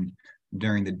protein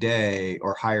during the day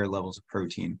or higher levels of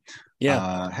protein.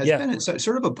 Has been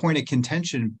sort of a point of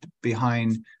contention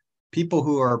behind people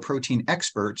who are protein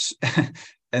experts.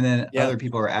 And then other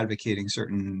people are advocating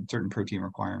certain protein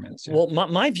requirements. Well,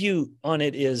 my view on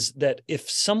it is that if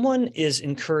someone is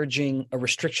encouraging a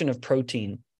restriction of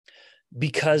protein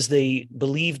because they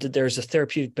believe that there's a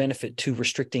therapeutic benefit to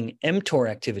restricting mTOR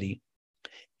activity,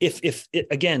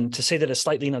 again, to say that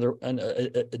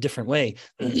a different way,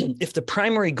 if the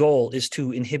primary goal is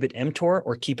to inhibit mTOR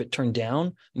or keep it turned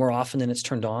down more often than it's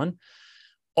turned on,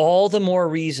 all the more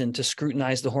reason to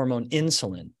scrutinize the hormone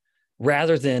insulin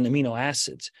rather than amino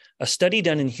acids. A study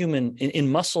done in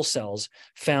muscle cells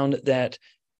found that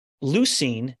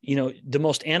leucine, the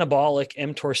most anabolic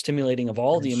mTOR stimulating of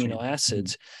all the amino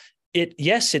acids, it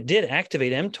did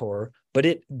activate mTOR, but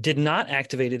it did not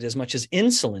activate it as much as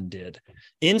insulin did.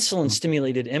 Insulin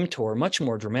stimulated mTOR much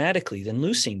more dramatically than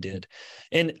leucine did.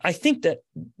 And I think that,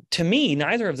 to me,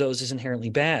 neither of those is inherently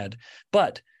bad.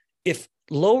 But if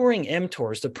lowering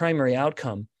mTOR is the primary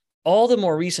outcome, all the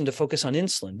more reason to focus on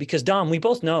insulin, because Dom, we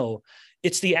both know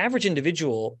it's the average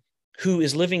individual who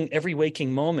is living every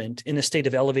waking moment in a state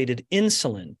of elevated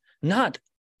insulin, not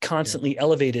constantly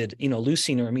elevated,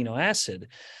 leucine or amino acid.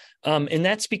 And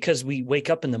that's because we wake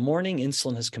up in the morning,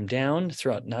 insulin has come down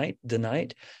throughout the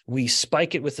night. We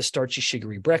spike it with a starchy,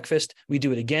 sugary breakfast. We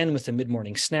do it again with a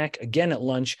mid-morning snack, again at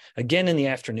lunch, again in the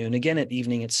afternoon, again at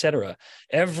evening, etc.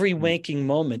 Every waking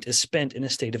moment is spent in a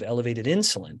state of elevated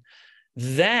insulin.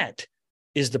 That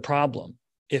is the problem.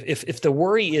 If the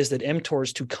worry is that mTOR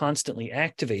is too constantly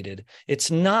activated, it's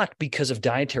not because of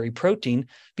dietary protein,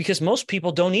 because most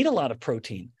people don't eat a lot of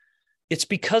protein. It's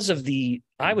because of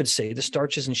I would say, the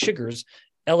starches and sugars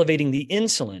elevating the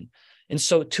insulin. And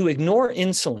so to ignore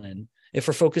insulin, if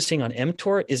we're focusing on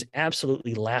mTOR, is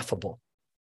absolutely laughable.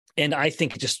 And I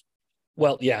think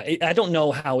I don't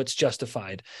know how it's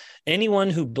justified.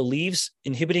 Anyone who believes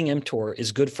inhibiting mTOR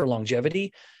is good for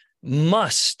longevity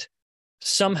must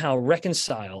somehow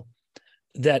reconcile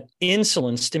that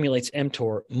insulin stimulates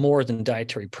mTOR more than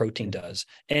dietary protein does.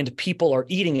 And people are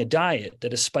eating a diet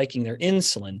that is spiking their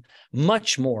insulin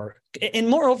much more And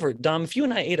moreover, Dom, if you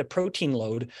and I ate a protein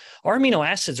load, our amino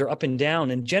acids are up and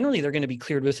down, and generally they're going to be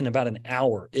cleared within about an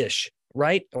hour-ish,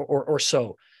 right? Or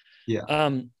so.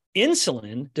 Yeah.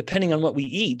 Insulin, depending on what we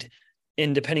eat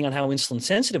and depending on how insulin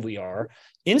sensitive we are,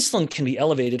 insulin can be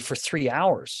elevated for 3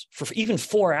 hours, for even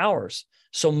 4 hours.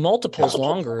 So multiples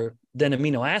longer than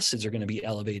amino acids are going to be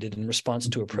elevated in response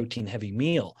to a protein heavy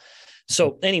meal.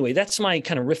 So anyway, that's my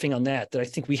kind of riffing on that I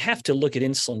think we have to look at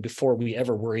insulin before we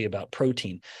ever worry about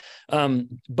protein.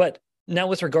 But now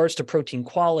with regards to protein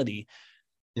quality,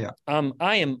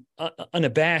 I am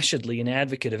unabashedly an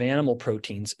advocate of animal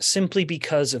proteins simply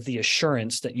because of the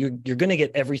assurance that you're going to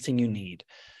get everything you need.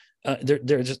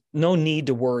 There's no need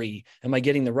to worry, am I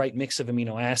getting the right mix of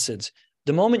amino acids?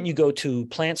 The moment you go to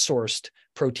plant-sourced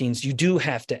proteins, you do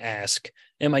have to ask,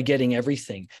 am I getting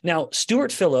everything? Now,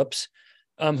 Stuart Phillips,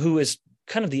 who is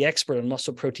kind of the expert on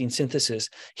muscle protein synthesis,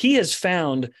 he has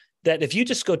found that if you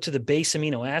just go to the base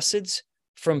amino acids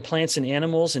from plants and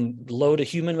animals and load a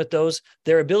human with those,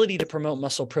 their ability to promote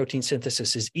muscle protein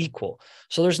synthesis is equal.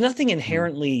 So there's nothing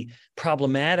inherently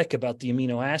problematic about the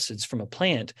amino acids from a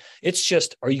plant. It's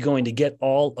just, are you going to get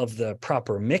all of the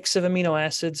proper mix of amino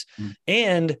acids?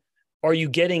 And are you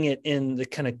getting it in the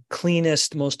kind of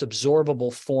cleanest, most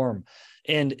absorbable form?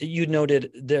 And you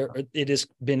noted it has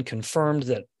been confirmed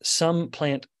that some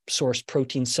plant source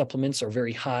protein supplements are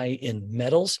very high in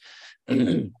metals.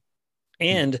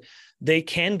 And they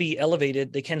can be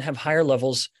elevated. They can have higher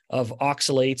levels of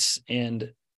oxalates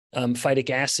and phytic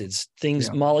acids,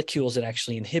 molecules that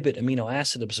actually inhibit amino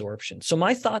acid absorption. So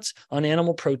my thoughts on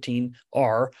animal protein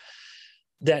are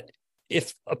that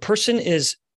if a person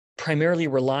is primarily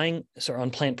relying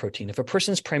on plant protein, if a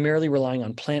person is primarily relying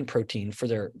on plant protein for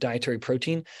their dietary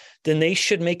protein, then they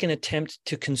should make an attempt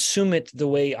to consume it the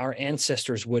way our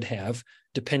ancestors would have,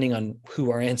 depending on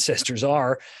who our ancestors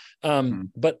are.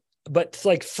 But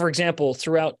like, for example,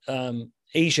 throughout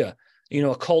Asia,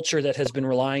 a culture that has been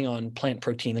relying on plant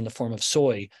protein in the form of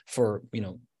soy for,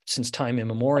 since time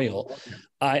immemorial,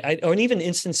 or even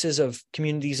instances of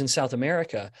communities in South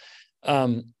America,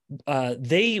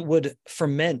 they would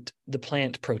ferment the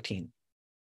plant protein.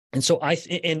 And so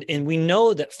and we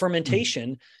know that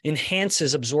fermentation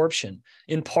enhances absorption,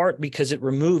 in part because it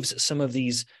removes some of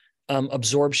these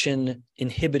absorption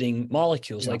inhibiting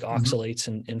molecules like oxalates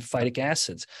and phytic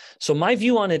acids. So my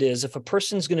view on it is, if a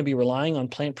person's going to be relying on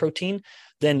plant protein,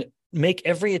 then make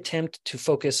every attempt to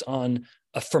focus on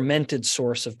a fermented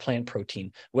source of plant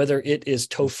protein, whether it is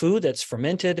tofu that's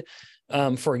fermented,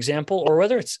 for example, or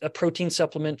whether it's a protein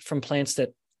supplement from plants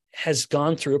that has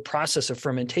gone through a process of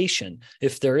fermentation,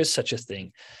 if there is such a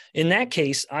thing. In that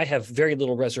case, I have very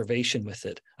little reservation with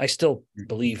it. I still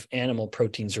believe animal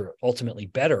proteins are ultimately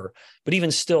better, but even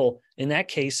still, in that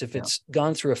case, if it's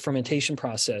gone through a fermentation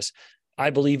process, I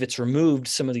believe it's removed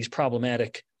some of these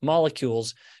problematic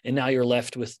molecules, and now you're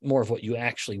left with more of what you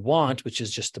actually want, which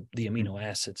is just the amino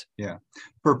acids. Yeah.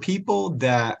 For people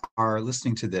that are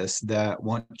listening to this that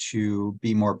want to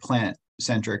be more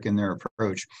plant-centric in their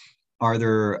approach, are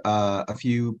there a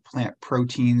few plant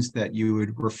proteins that you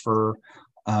would refer?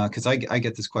 Because I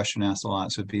get this question asked a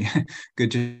lot, so it'd be good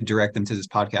to direct them to this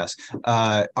podcast.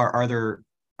 Are there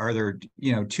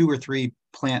 2 or 3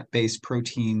 plant-based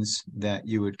proteins that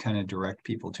you would kind of direct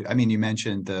people to? I mean, you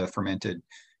mentioned the fermented,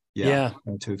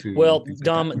 tofu. Well,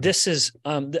 Dom, this is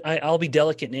I'll be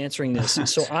delicate in answering this.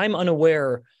 So I'm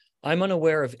unaware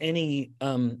of any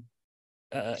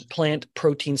plant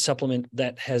protein supplement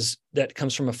that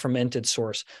comes from a fermented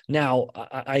source. Now,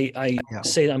 I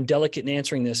say that I'm delicate in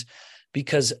answering this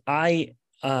because I,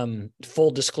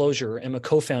 full disclosure, am a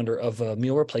co-founder of a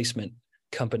meal replacement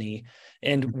company,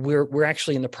 and we're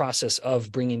actually in the process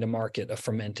of bringing to market a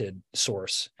fermented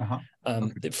source.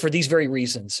 For these very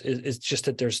reasons. It's just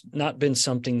that there's not been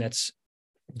something that's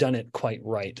done it quite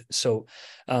right. So,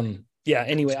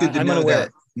 anyway, I'm unaware.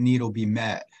 That need will be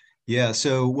met. Yeah.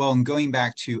 So, well, and going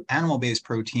back to animal-based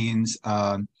proteins,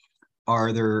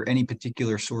 are there any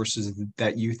particular sources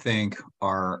that you think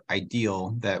are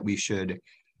ideal that we should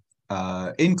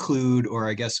include, or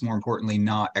I guess more importantly,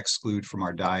 not exclude from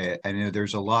our diet? I know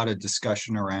there's a lot of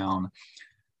discussion around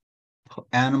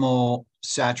animal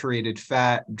saturated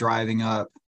fat driving up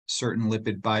certain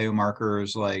lipid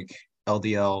biomarkers like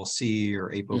LDL-C or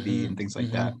ApoB and things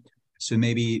like that. So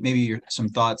maybe some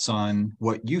thoughts on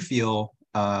what you feel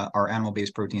are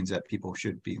animal-based proteins that people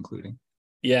should be including.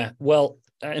 Yeah, well,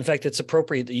 in fact, it's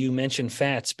appropriate that you mention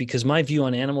fats, because my view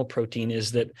on animal protein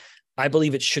is that I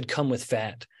believe it should come with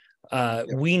fat.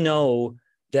 We know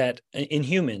that in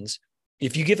humans,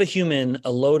 if you give a human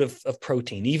a load of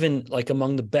protein, even like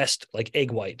among the best, like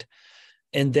egg white,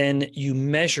 and then you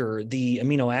measure the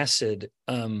amino acid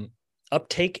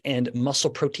uptake and muscle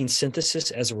protein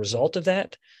synthesis as a result of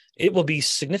that, it will be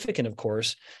significant, of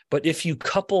course. But if you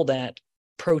couple that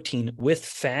protein with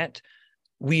fat,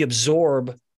 we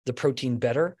absorb the protein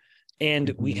better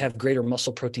and we have greater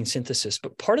muscle protein synthesis.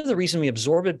 But part of the reason we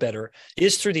absorb it better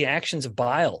is through the actions of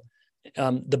bile.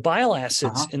 The bile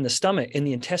acids in the stomach, in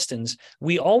the intestines,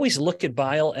 we always look at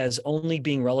bile as only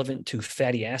being relevant to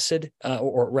fatty acid,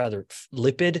 or rather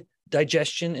lipid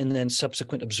digestion and then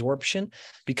subsequent absorption,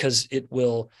 because it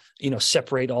will,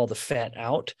 separate all the fat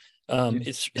out.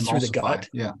 It's through the gut,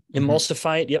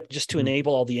 emulsify it, just to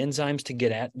enable all the enzymes to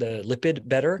get at the lipid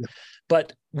better.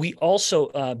 But we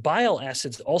also, bile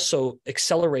acids also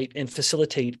accelerate and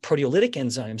facilitate proteolytic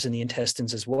enzymes in the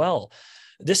intestines as well.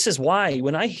 This is why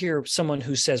when I hear someone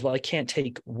who says, well, I can't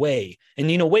take whey,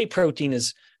 and whey protein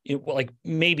is like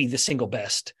maybe the single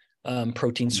best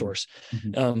protein source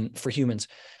for humans.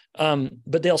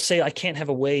 But they'll say, I can't have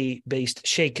a whey-based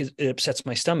shake, it upsets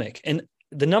my stomach. And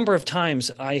the number of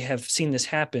times I have seen this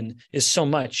happen is so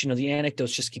much, the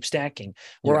anecdotes just keep stacking,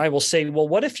 where I will say, well,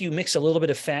 what if you mix a little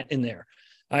bit of fat in there,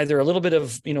 either a little bit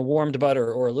of, warmed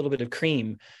butter or a little bit of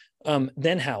cream?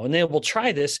 Then how? And they will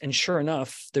try this, and sure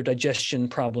enough, their digestion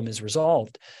problem is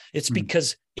resolved. It's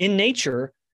because in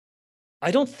nature,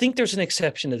 I don't think there's an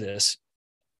exception to this.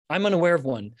 I'm unaware of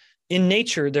one. In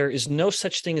nature, there is no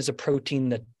such thing as a protein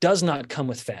that does not come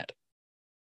with fat.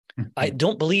 I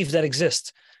don't believe that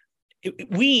exists.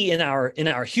 We, in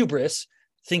our hubris,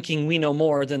 thinking we know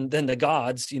more than the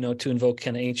gods, to invoke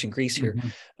kind of ancient Greece here,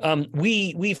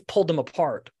 we've pulled them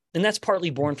apart, and that's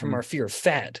partly born from our fear of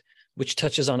fat, which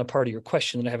touches on a part of your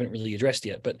question that I haven't really addressed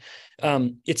yet. But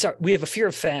we have a fear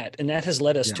of fat, and that has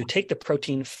led us to take the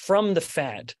protein from the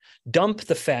fat, dump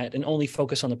the fat, and only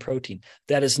focus on the protein.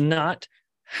 That is not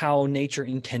how nature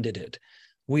intended it.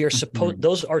 We are supposed,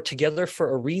 those are together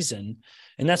for a reason.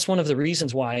 And that's one of the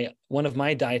reasons why one of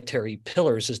my dietary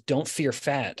pillars is don't fear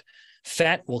fat.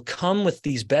 Fat will come with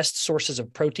these best sources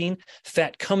of protein.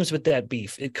 Fat comes with that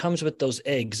beef. It comes with those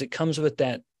eggs. It comes with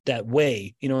that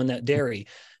whey, and that dairy.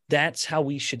 That's how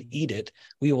we should eat it.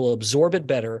 We will absorb it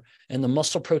better. And the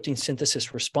muscle protein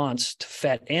synthesis response to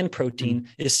fat and protein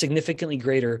is significantly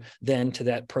greater than to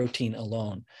that protein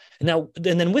alone. And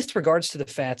then with regards to the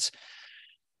fats,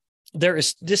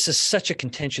 this is such a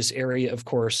contentious area, of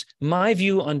course. My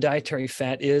view on dietary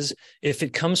fat is if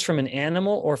it comes from an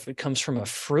animal or if it comes from a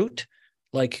fruit,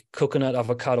 like coconut,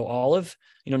 avocado, olive,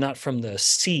 not from the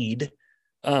seed,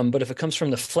 but if it comes from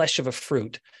the flesh of a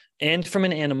fruit, and from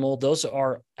an animal, those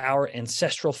are our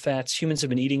ancestral fats. Humans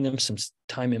have been eating them since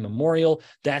time immemorial.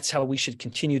 That's how we should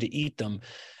continue to eat them.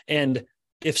 And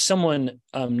if someone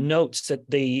notes that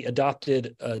they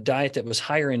adopted a diet that was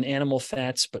higher in animal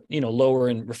fats, but lower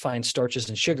in refined starches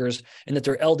and sugars, and that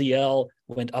their LDL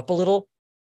went up a little,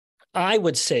 I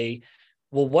would say,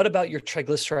 well, what about your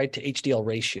triglyceride to HDL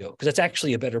ratio? Because that's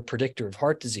actually a better predictor of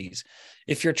heart disease.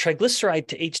 If your triglyceride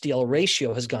to HDL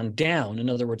ratio has gone down, in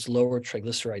other words, lower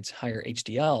triglycerides, higher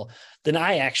HDL, then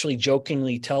I actually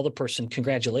jokingly tell the person,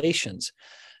 congratulations,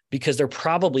 because they're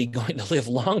probably going to live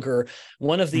longer.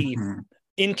 One of the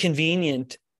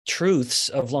inconvenient truths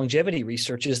of longevity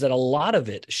research is that a lot of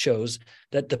it shows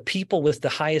that the people with the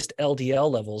highest LDL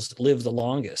levels live the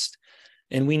longest.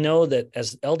 And we know that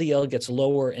as LDL gets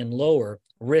lower and lower,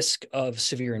 risk of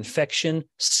severe infection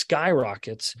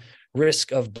skyrockets,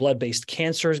 risk of blood-based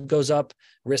cancer goes up,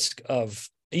 risk of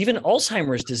even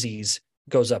Alzheimer's disease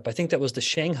goes up. I think that was the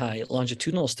Shanghai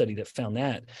longitudinal study that found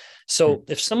that. So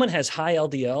if someone has high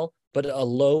LDL, but a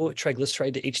low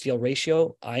triglyceride to HDL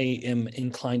ratio, I am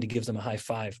inclined to give them a high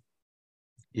five.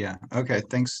 Yeah. Okay.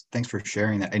 Thanks for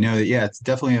sharing that. I know that, it's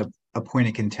definitely a point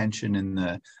of contention in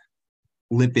the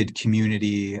lipid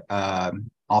community,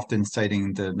 often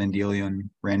citing the Mendelian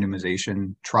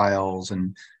randomization trials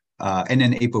and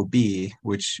then ApoB,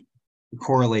 which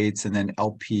correlates, and then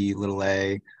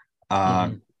Lp(a).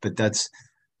 But that's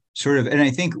sort of, and I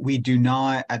think we do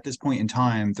not, at this point in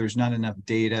time, there's not enough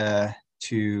data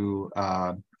to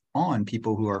on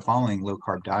people who are following low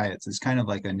carb diets. It's kind of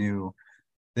like a new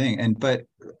thing. But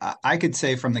I could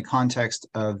say from the context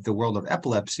of the world of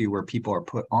epilepsy, where people are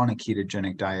put on a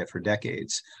ketogenic diet for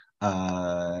decades,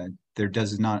 there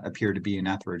does not appear to be an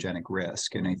atherogenic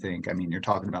risk. And I think, you're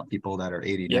talking about people that are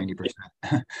 80,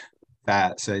 90%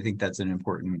 fat. So I think that's an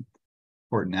important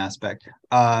aspect.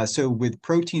 So with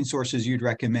protein sources, you'd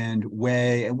recommend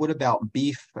whey. And what about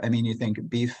beef? You think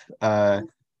beef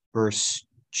versus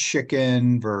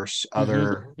chicken versus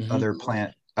other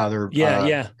plant,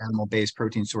 animal-based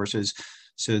protein sources.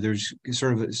 So there's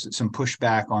sort of some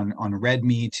pushback on red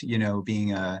meat,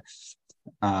 being a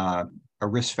a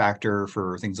risk factor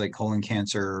for things like colon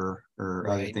cancer or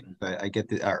other Right. things. But I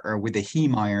get or with the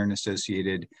heme iron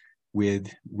associated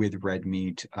with red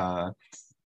meat.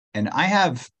 And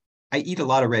I eat a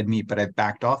lot of red meat, but I've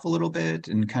backed off a little bit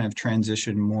and kind of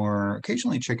transitioned more,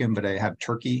 occasionally chicken, but I have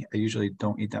turkey. I usually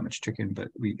don't eat that much chicken, but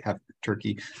we have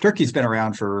turkey. Turkey's been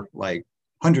around for like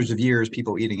hundreds of years,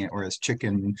 people eating it, whereas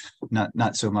chicken,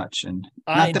 not so much. And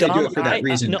not that I do it for that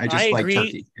reason. No, I I just like agree.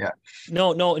 turkey. Yeah.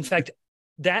 No. In fact,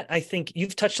 that I think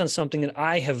you've touched on something that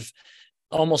I have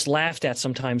almost laughed at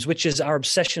sometimes, which is our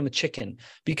obsession with chicken.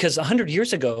 Because 100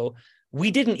 years ago,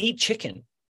 we didn't eat chicken.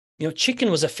 Chicken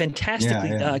was a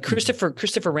fantastically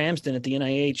Christopher Ramsden at the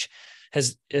NIH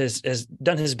has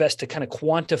done his best to kind of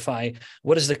quantify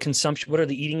what is the consumption, what are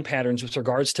the eating patterns with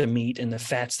regards to meat and the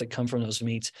fats that come from those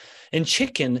meats. And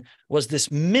chicken was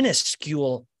this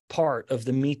minuscule part of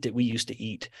the meat that we used to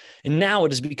eat. And now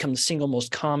it has become the single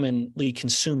most commonly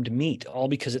consumed meat, all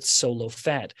because it's so low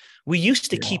fat. We used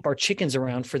to keep our chickens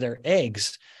around for their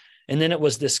eggs. And then it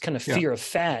was this kind of fear of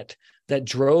fat that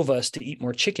drove us to eat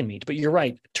more chicken meat. But you're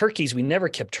right. Turkeys, we never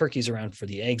kept turkeys around for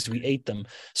the eggs. We ate them.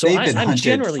 So they've been I'm hunted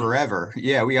generally forever.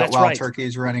 Yeah, we got wild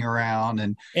turkeys running around,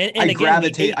 and I again,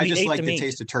 gravitate. I just like the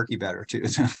taste of turkey better too.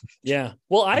 Yeah.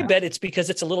 Well, I bet it's because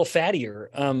it's a little fattier.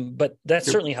 But that's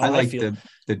certainly how I feel.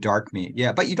 The dark meat.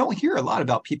 Yeah, but you don't hear a lot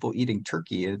about people eating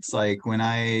turkey. It's like when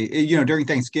during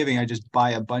Thanksgiving, I just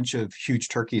buy a bunch of huge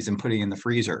turkeys and put it in the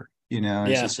freezer.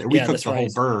 It's just we cook the whole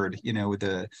bird.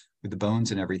 With the bones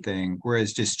and everything.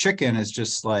 Whereas just chicken is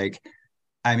just like,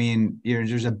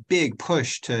 there's a big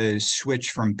push to switch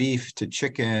from beef to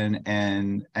chicken.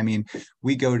 And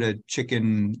we go to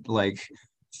chicken like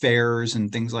fairs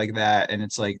and things like that. And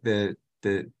it's like the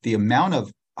amount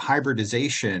of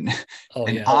hybridization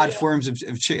and odd forms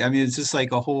of chicken. It's just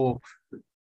like a whole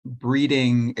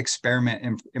breeding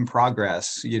experiment in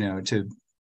progress, to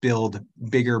build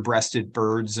bigger breasted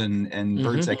birds and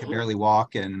birds that can barely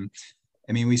walk. And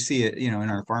we see it, in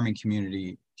our farming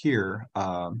community here.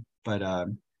 But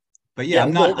yeah,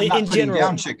 I'm not putting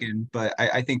down chicken, but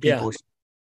I think people should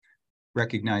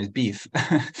recognize beef.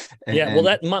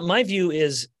 My view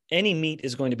is any meat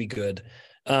is going to be good.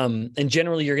 And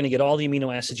generally you're going to get all the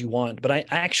amino acids you want, but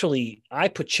I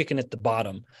put chicken at the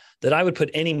bottom. That I would put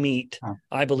any meat,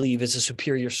 I believe, is a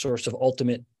superior source of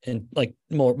ultimate and like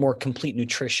more complete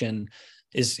nutrition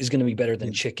is going to be better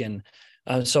than chicken.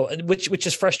 So which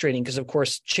is frustrating because of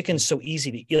course chicken's so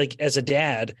easy to eat. Like as a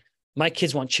dad, my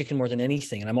kids want chicken more than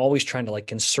anything. And I'm always trying to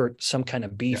like insert some kind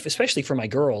of beef, especially for my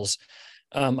girls.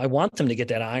 I want them to get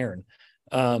that iron.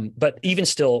 But even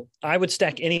still, I would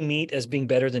stack any meat as being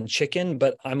better than chicken,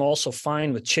 but I'm also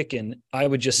fine with chicken. I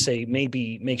would just say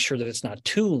maybe make sure that it's not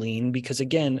too lean because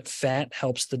again, fat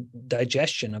helps the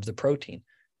digestion of the protein.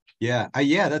 That's,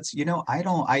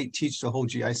 I teach the whole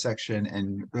GI section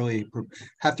and really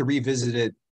have to revisit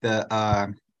it.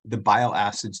 The bile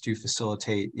acids do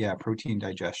facilitate, protein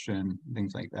digestion,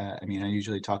 things like that. I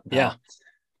usually talk about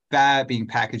fat being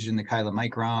packaged in the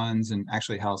chylomicrons and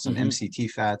actually how some MCT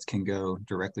fats can go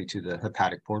directly to the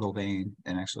hepatic portal vein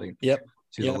and actually to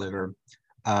the liver.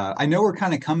 I know we're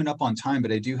kind of coming up on time,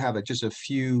 but I do have just a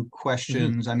few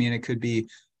questions. It could be,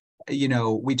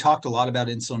 we talked a lot about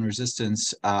insulin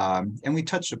resistance and we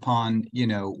touched upon,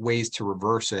 ways to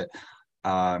reverse it.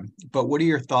 But what are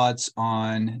your thoughts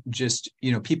on just,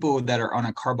 people that are on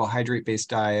a carbohydrate-based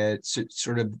diet,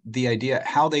 sort of the idea,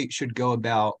 how they should go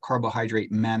about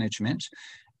carbohydrate management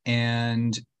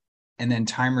and then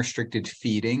time-restricted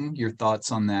feeding, your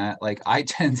thoughts on that? Like I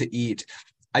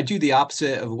do the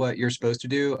opposite of what you're supposed to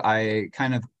do.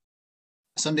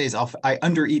 Some days I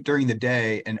undereat during the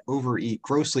day and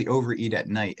grossly overeat at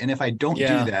night. And if I don't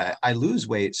do that, I lose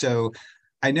weight. So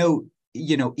I know,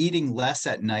 eating less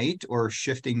at night or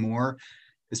shifting more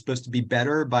is supposed to be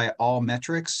better by all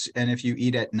metrics. And if you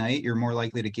eat at night, you're more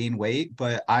likely to gain weight.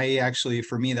 But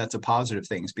for me, that's a positive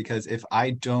thing because if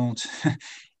I don't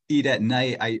eat at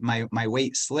night, my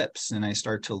weight slips and I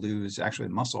start to lose actually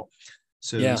muscle.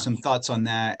 So some thoughts on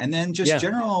that. And then just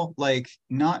general, like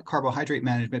not carbohydrate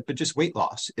management, but just weight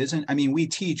loss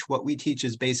what we teach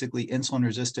is basically insulin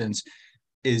resistance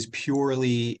is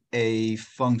purely a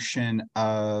function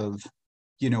of,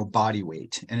 body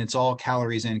weight, and it's all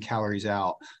calories in, calories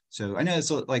out. So I know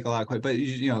it's like a lot of, but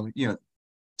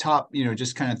top,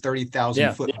 just kind of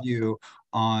 30,000 foot view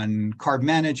on carb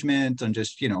management, on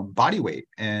just, body weight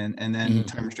and then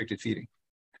time restricted feeding.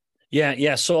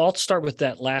 Yeah. So I'll start with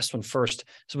that last one first.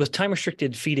 So with time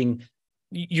restricted feeding,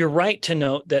 you're right to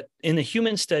note that in the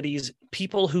human studies,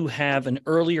 people who have an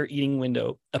earlier eating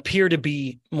window appear to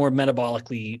be more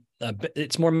metabolically,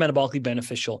 it's more metabolically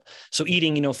beneficial. So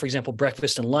eating, for example,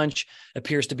 breakfast and lunch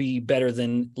appears to be better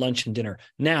than lunch and dinner.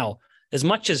 Now, as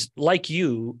much as like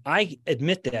you, I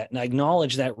admit that and I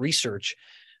acknowledge that research.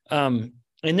 And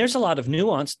there's a lot of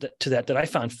nuance to that I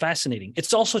found fascinating.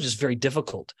 It's also just very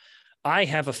difficult. I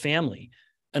have a family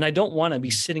and I don't want to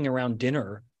be sitting around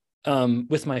dinner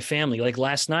with my family. Like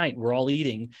last night, we're all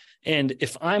eating. And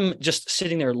if I'm just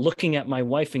sitting there looking at my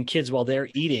wife and kids while they're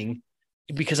eating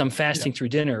because I'm fasting through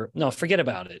dinner, no, forget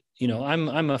about it.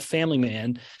 I'm a family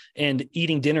man, and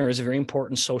eating dinner is a very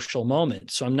important social moment.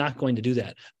 So I'm not going to do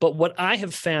that. But what I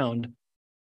have found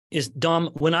is, Dom,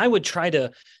 when I would try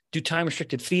to do time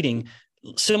restricted feeding,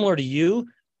 similar to you,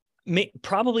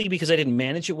 probably because I didn't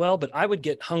manage it well, but I would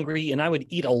get hungry and I would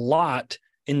eat a lot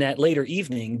in that later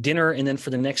evening dinner and then for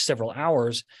the next several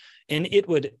hours, and it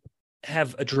would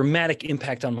have a dramatic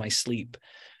impact on my sleep.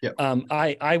 Yep.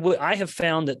 I have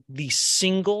found that the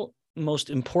single most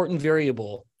important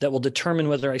variable that will determine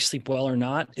whether I sleep well or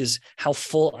not is how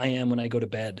full I am when I go to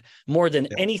bed. More than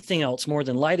anything else, more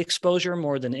than light exposure,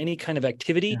 more than any kind of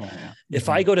activity. If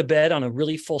I go to bed on a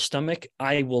really full stomach,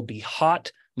 I will be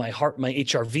hot. My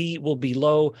HRV will be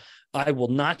low. I will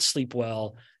not sleep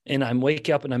well. And I'm wake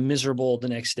up and I'm miserable the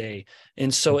next day.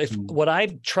 And so if what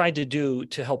I've tried to do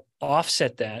to help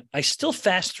offset that, I still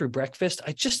fast through breakfast.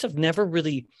 I just have never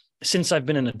really, since I've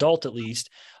been an adult at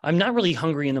least, I'm not really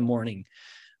hungry in the morning.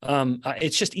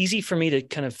 It's just easy for me to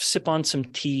kind of sip on some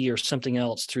tea or something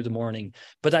else through the morning,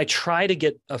 but I try to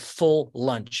get a full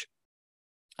lunch.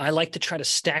 I like to try to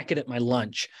stack it at my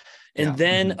lunch. And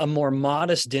then a more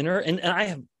modest dinner. And I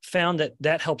have found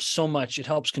that helps so much. It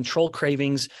helps control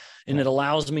cravings, and it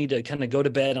allows me to kind of go to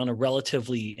bed on a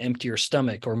relatively emptier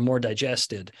stomach or more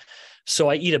digested. So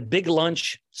I eat a big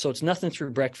lunch. So it's nothing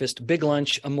through breakfast, big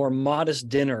lunch, a more modest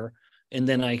dinner. And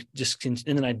then I'm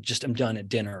done at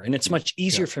dinner. And it's much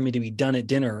easier for me to be done at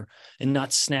dinner and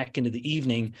not snack into the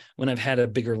evening when I've had a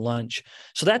bigger lunch.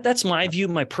 So that's my view,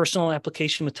 my personal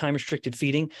application with time restricted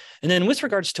feeding. And then with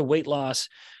regards to weight loss,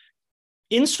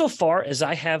 insofar as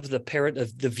I have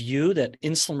the view that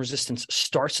insulin resistance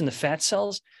starts in the fat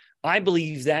cells, I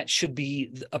believe that should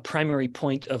be a primary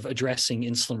point of addressing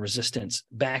insulin resistance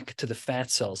back to the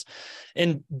fat cells.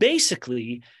 And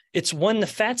basically, it's when the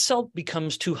fat cell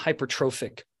becomes too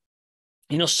hypertrophic.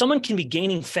 Someone can be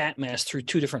gaining fat mass through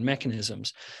two different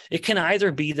mechanisms. It can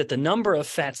either be that the number of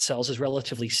fat cells is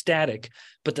relatively static,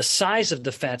 but the size of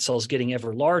the fat cells getting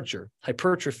ever larger,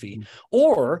 hypertrophy,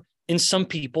 or in some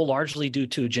people, largely due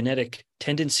to a genetic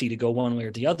tendency to go one way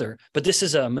or the other, but this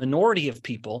is a minority of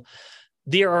people.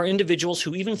 There are individuals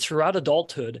who, even throughout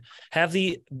adulthood, have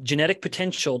the genetic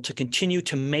potential to continue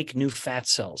to make new fat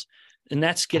cells. And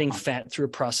that's getting fat through a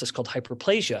process called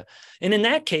hyperplasia. And in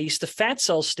that case, the fat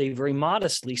cells stay very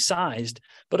modestly sized,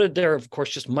 but they're, of course,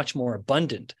 just much more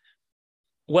abundant.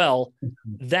 Well,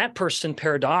 that person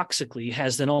paradoxically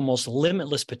has an almost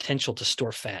limitless potential to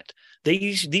store fat.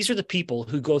 These are the people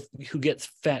who get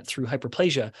fat through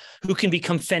hyperplasia, who can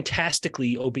become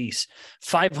fantastically obese,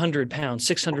 500 pounds,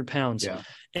 600 pounds,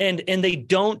 and they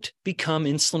don't become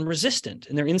insulin resistant,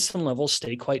 and their insulin levels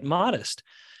stay quite modest.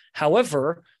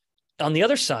 However, on the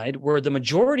other side, where the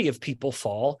majority of people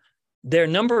fall, their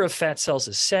number of fat cells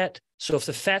is set. So if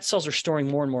the fat cells are storing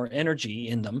more and more energy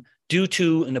in them due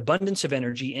to an abundance of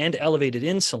energy and elevated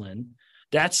insulin,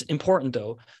 that's important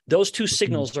though. Those two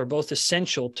signals are both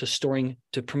essential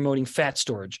to promoting fat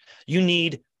storage. You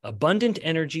need abundant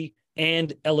energy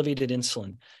and elevated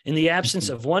insulin. In the absence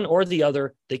of one or the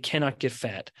other, they cannot get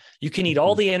fat. You can eat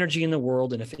all the energy in the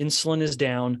world, and if insulin is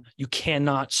down, you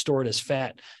cannot store it as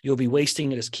fat. You'll be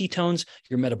wasting it as ketones.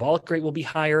 Your metabolic rate will be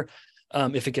higher.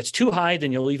 If it gets too high,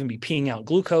 then you'll even be peeing out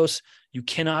glucose. You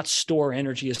cannot store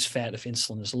energy as fat if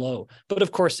insulin is low. But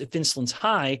of course, if insulin's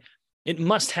high, it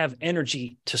must have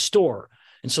energy to store.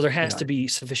 And so there has to be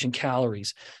sufficient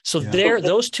calories. So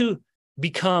those two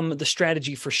become the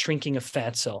strategy for shrinking a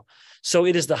fat cell. So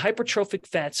it is the hypertrophic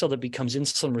fat cell that becomes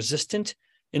insulin resistant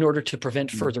in order to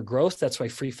prevent further growth. That's why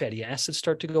free fatty acids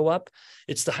start to go up.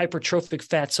 It's the hypertrophic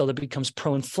fat cell that becomes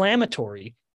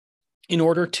pro-inflammatory in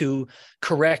order to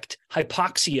correct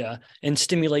hypoxia and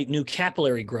stimulate new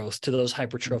capillary growth to those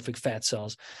hypertrophic fat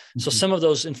cells. So some of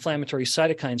those inflammatory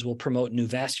cytokines will promote new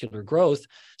vascular growth.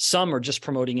 Some are just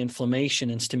promoting inflammation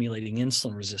and stimulating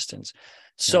insulin resistance.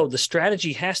 So the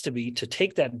strategy has to be to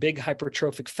take that big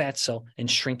hypertrophic fat cell and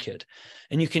shrink it.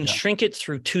 And you can shrink it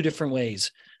through two different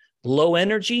ways: low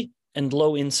energy and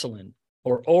low insulin,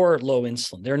 or low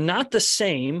insulin. They're not the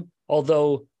same,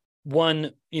 although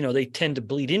one, they tend to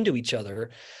bleed into each other.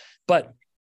 But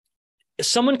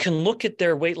someone can look at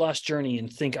their weight loss journey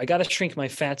and think, I got to shrink my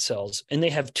fat cells. And they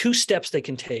have two steps they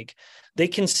can take. They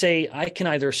can say, I can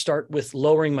either start with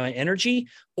lowering my energy,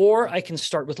 or I can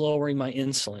start with lowering my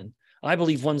insulin. I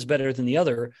believe one's better than the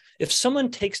other. If someone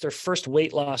takes their first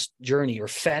weight loss journey or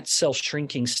fat cell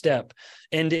shrinking step,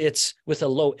 and it's with a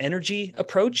low energy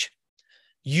approach,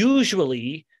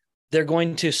 usually they're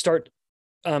going to start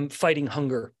fighting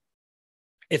hunger.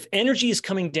 If energy is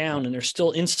coming down and they're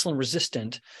still insulin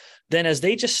resistant, then as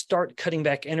they just start cutting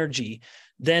back energy,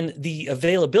 then the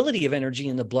availability of energy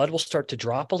in the blood will start to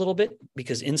drop a little bit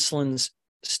because insulin's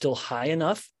still high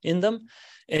enough in them.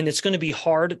 And it's going to be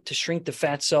hard to shrink the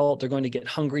fat cell. They're going to get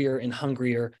hungrier and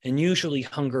hungrier, and usually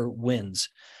hunger wins.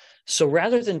 So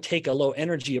rather than take a low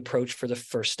energy approach for the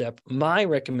first step, my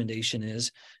recommendation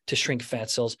is to shrink fat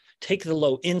cells, take the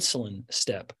low insulin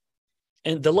step.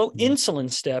 And the low insulin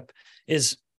step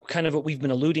is kind of what we've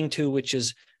been alluding to, which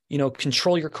is,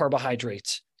 control your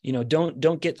carbohydrates.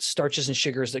 Don't get starches and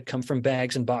sugars that come from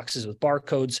bags and boxes with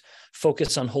barcodes.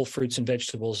 Focus on whole fruits and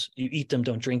vegetables. You eat them,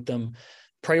 don't drink them.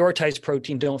 Prioritize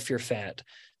protein, don't fear fat.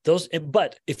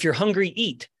 But if you're hungry,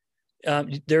 eat.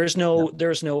 There's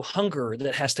no hunger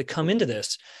that has to come into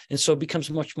this. And so it becomes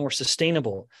much more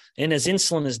sustainable. And as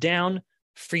insulin is down,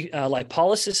 free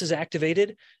lipolysis is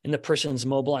activated, and the person's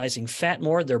mobilizing fat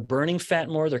more. They're burning fat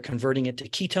more. They're converting it to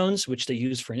ketones, which they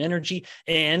use for an energy,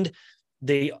 and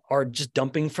they are just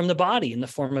dumping from the body in the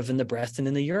form of in the breath and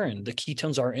in the urine. The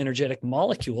ketones are energetic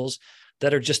molecules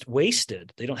that are just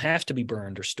wasted. They don't have to be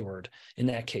burned or stored in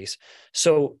that case.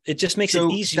 So it just makes it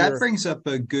easier. That brings up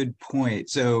a good point.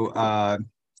 So, how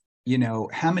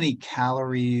many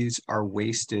calories are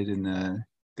wasted in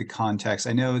the context?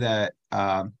 I know that,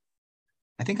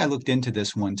 I think I looked into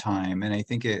this one time, and I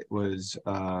think it was,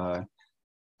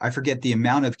 I forget the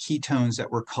amount of ketones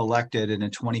that were collected in a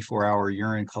 24-hour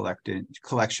urine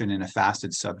collection in a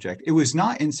fasted subject. It was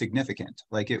not insignificant.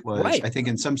 Like it was, right. I think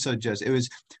in some subjects, it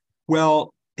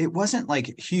wasn't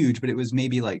like huge, but it was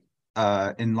maybe like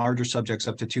in larger subjects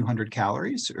up to 200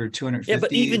 calories or 250. Yeah,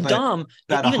 but even Dom,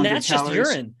 even that's calories.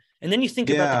 Just urine. And then you think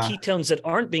about the ketones that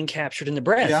aren't being captured in the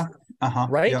breath. Yeah.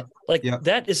 Right? Yeah.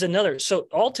 That is another. So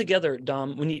altogether,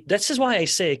 Dom, this is why I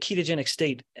say a ketogenic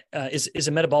state is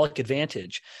a metabolic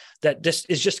advantage that this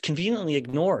is just conveniently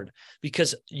ignored,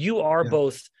 because you are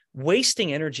both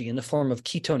wasting energy in the form of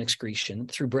ketone excretion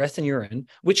through breath and urine,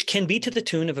 which can be to the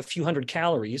tune of a few hundred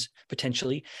calories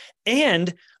potentially,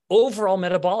 and overall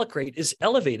metabolic rate is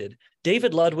elevated.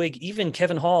 David Ludwig, even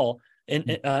Kevin Hall,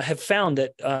 and have found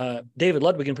that David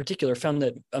Ludwig in particular found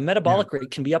that a metabolic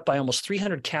rate can be up by almost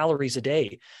 300 calories a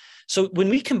day. So when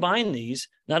we combine these,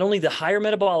 not only the higher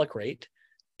metabolic rate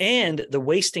and the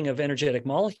wasting of energetic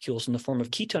molecules in the form of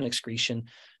ketone excretion,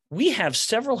 we have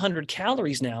several hundred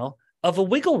calories now of a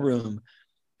wiggle room,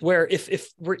 where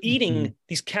if we're eating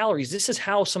these calories, this is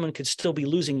how someone could still be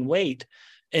losing weight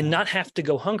and not have to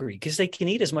go hungry, because they can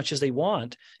eat as much as they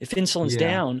want. If insulin's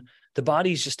down, the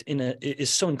body's just is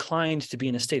so inclined to be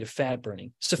in a state of fat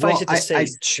burning. Suffice it to say,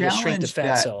 it'll shrink the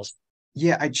fat cells.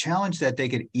 Yeah, I challenge that they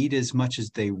could eat as much as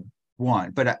they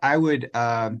want, but I would,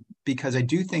 because I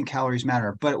do think calories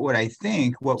matter. But what I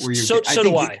think,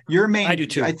 I do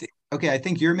too. I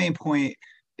think your main point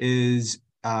is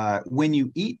when you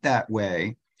eat that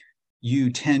way,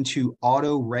 you tend to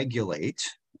auto-regulate,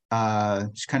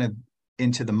 just kind of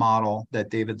into the model that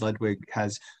David Ludwig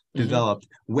has developed.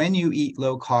 When you eat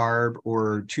low carb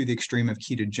or to the extreme of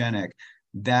ketogenic,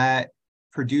 that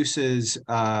produces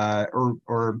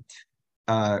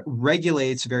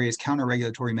regulates various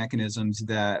counter-regulatory mechanisms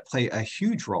that play a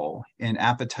huge role in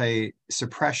appetite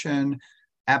suppression,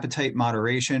 appetite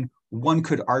moderation. One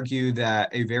could argue that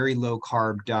a very low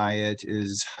carb diet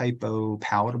is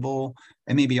hypopalatable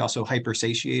and maybe also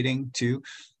hypersatiating too.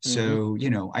 So,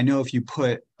 I know if you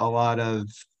put a lot of,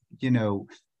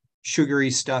 sugary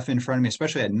stuff in front of me,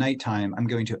 especially at nighttime, I'm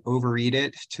going to overeat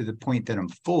it to the point that I'm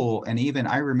full. And even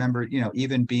I remember,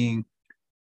 even being,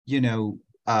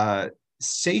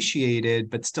 satiated,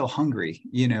 but still hungry,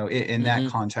 in that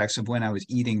context of when I was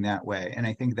eating that way. And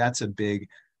I think that's a big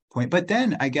point. But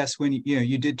then I guess when,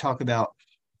 you did talk about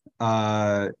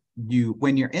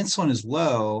when your insulin is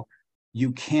low,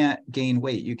 you can't gain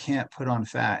weight, you can't put on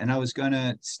fat. And I was going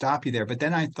to stop you there, but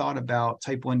then I thought about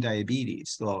type 1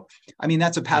 diabetes. So,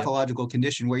 that's a pathological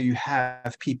condition where you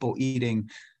have people eating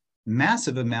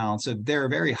massive amounts of, they're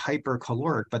very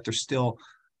hypercaloric, but they're still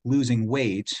losing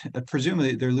weight.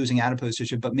 Presumably they're losing adipose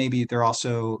tissue, but maybe they're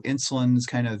also insulin's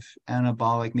kind of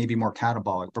anabolic, maybe more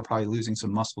catabolic, but probably losing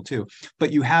some muscle too.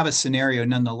 But you have a scenario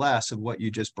nonetheless of what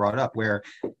you just brought up, where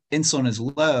insulin is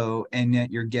low, and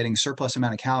yet you're getting surplus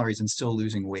amount of calories and still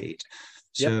losing weight.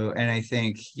 So, Yep. and I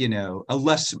think, a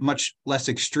much less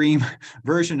extreme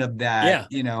version of that,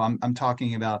 Yeah. I'm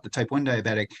talking about the type 1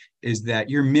 diabetic, is that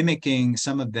you're mimicking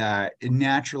some of that,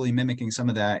 naturally mimicking some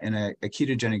of that in a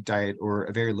ketogenic diet or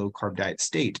a very low carb diet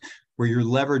state, where you're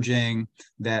leveraging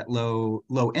that low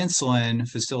insulin,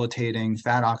 facilitating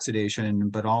fat oxidation,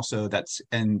 but also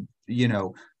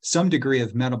some degree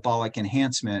of metabolic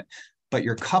enhancement, but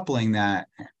you're coupling that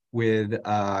with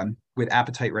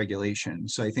appetite regulation.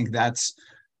 So I think that's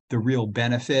the real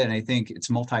benefit, and I think it's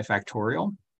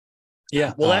multifactorial.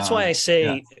 Yeah. Well, that's why I Yeah.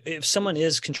 say if someone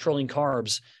is controlling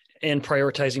carbs and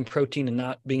prioritizing protein and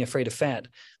not being afraid of fat,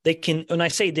 they can, when I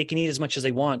say they can eat as much as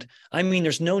they want, I mean,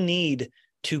 there's no need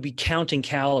to be counting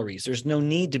calories. There's no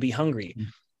need to be hungry.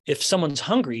 If someone's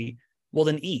hungry, well,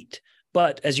 then eat.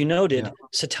 But as you noted,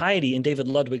 satiety, and David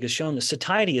Ludwig has shown that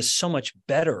satiety is so much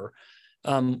better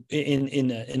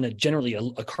in a generally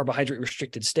a carbohydrate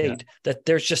restricted state, that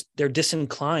they're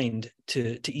disinclined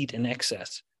to eat in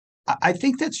excess. I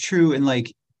think that's true in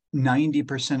like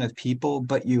 90% of people,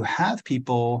 but you have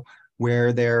people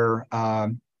where their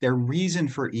reason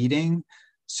for eating,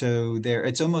 so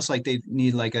it's almost like they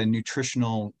need like a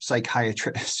nutritional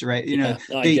psychiatrist, right?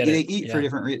 They eat for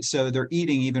different reasons. So they're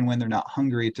eating even when they're not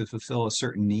hungry to fulfill a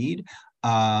certain need.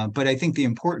 But I think the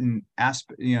important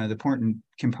aspect, the important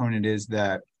component is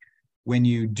that when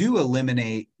you do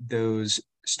eliminate those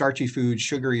starchy foods,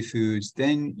 sugary foods,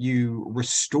 then you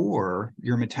restore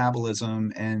your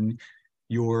metabolism and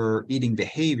your eating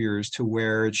behaviors to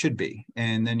where it should be.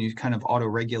 And then you kind of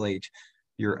auto-regulate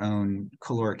your own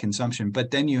caloric consumption.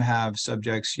 But then you have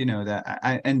subjects, that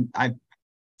I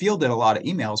fielded a lot of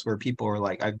emails where people are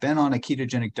like, I've been on a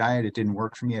ketogenic diet. It didn't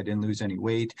work for me. I didn't lose any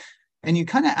weight. And you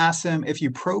kind of ask them, if you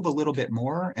probe a little bit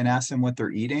more and ask them what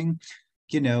they're eating,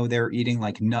 they're eating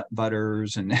like nut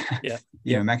butters and,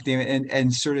 macadamia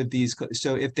and sort of these.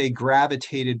 So if they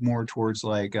gravitated more towards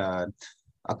like a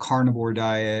carnivore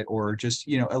diet, or just,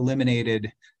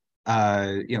 eliminated,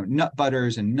 nut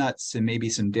butters and nuts and maybe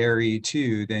some dairy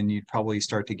too, then you'd probably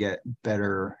start to get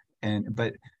better.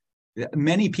 But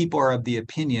many people are of the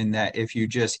opinion that if you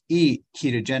just eat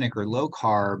ketogenic or low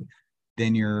carb,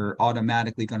 then you're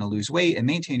automatically going to lose weight and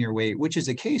maintain your weight, which is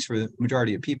the case for the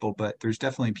majority of people. But there's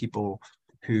definitely people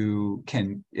who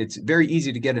it's very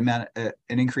easy to get an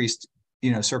increased,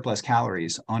 surplus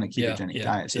calories on a ketogenic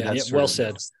diet. So that's well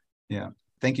said. Yeah.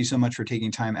 Thank you so much for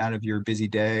taking time out of your busy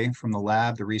day from the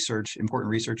lab, important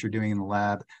research you're doing in the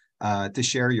lab, to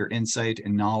share your insight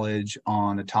and knowledge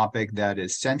on a topic that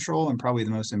is central and probably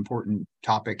the most important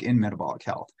topic in metabolic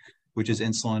health, which is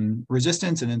insulin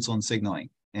resistance and insulin signaling.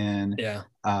 And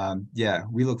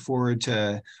we look forward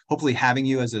to hopefully having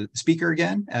you as a speaker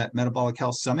again at Metabolic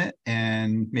Health Summit,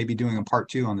 and maybe doing a part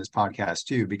 2 on this podcast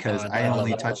too, because I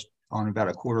only touched on about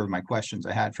a quarter of my questions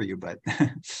I had for you, but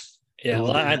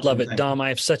I'd love it, Dom. I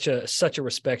have such a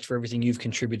respect for everything you've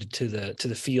contributed to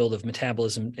the field of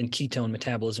metabolism and ketone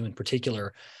metabolism in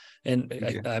particular. And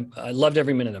I loved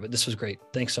every minute of it. This was great.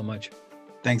 Thanks so much.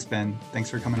 Thanks, Ben. Thanks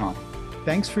for coming on.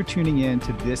 Thanks for tuning in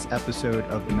to this episode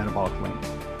of the Metabolic Link.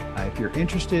 If you're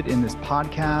interested in this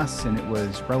podcast and it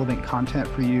was relevant content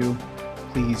for you,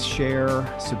 please share,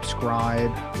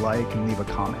 subscribe, like, and leave a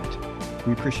comment.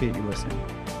 We appreciate you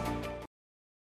listening.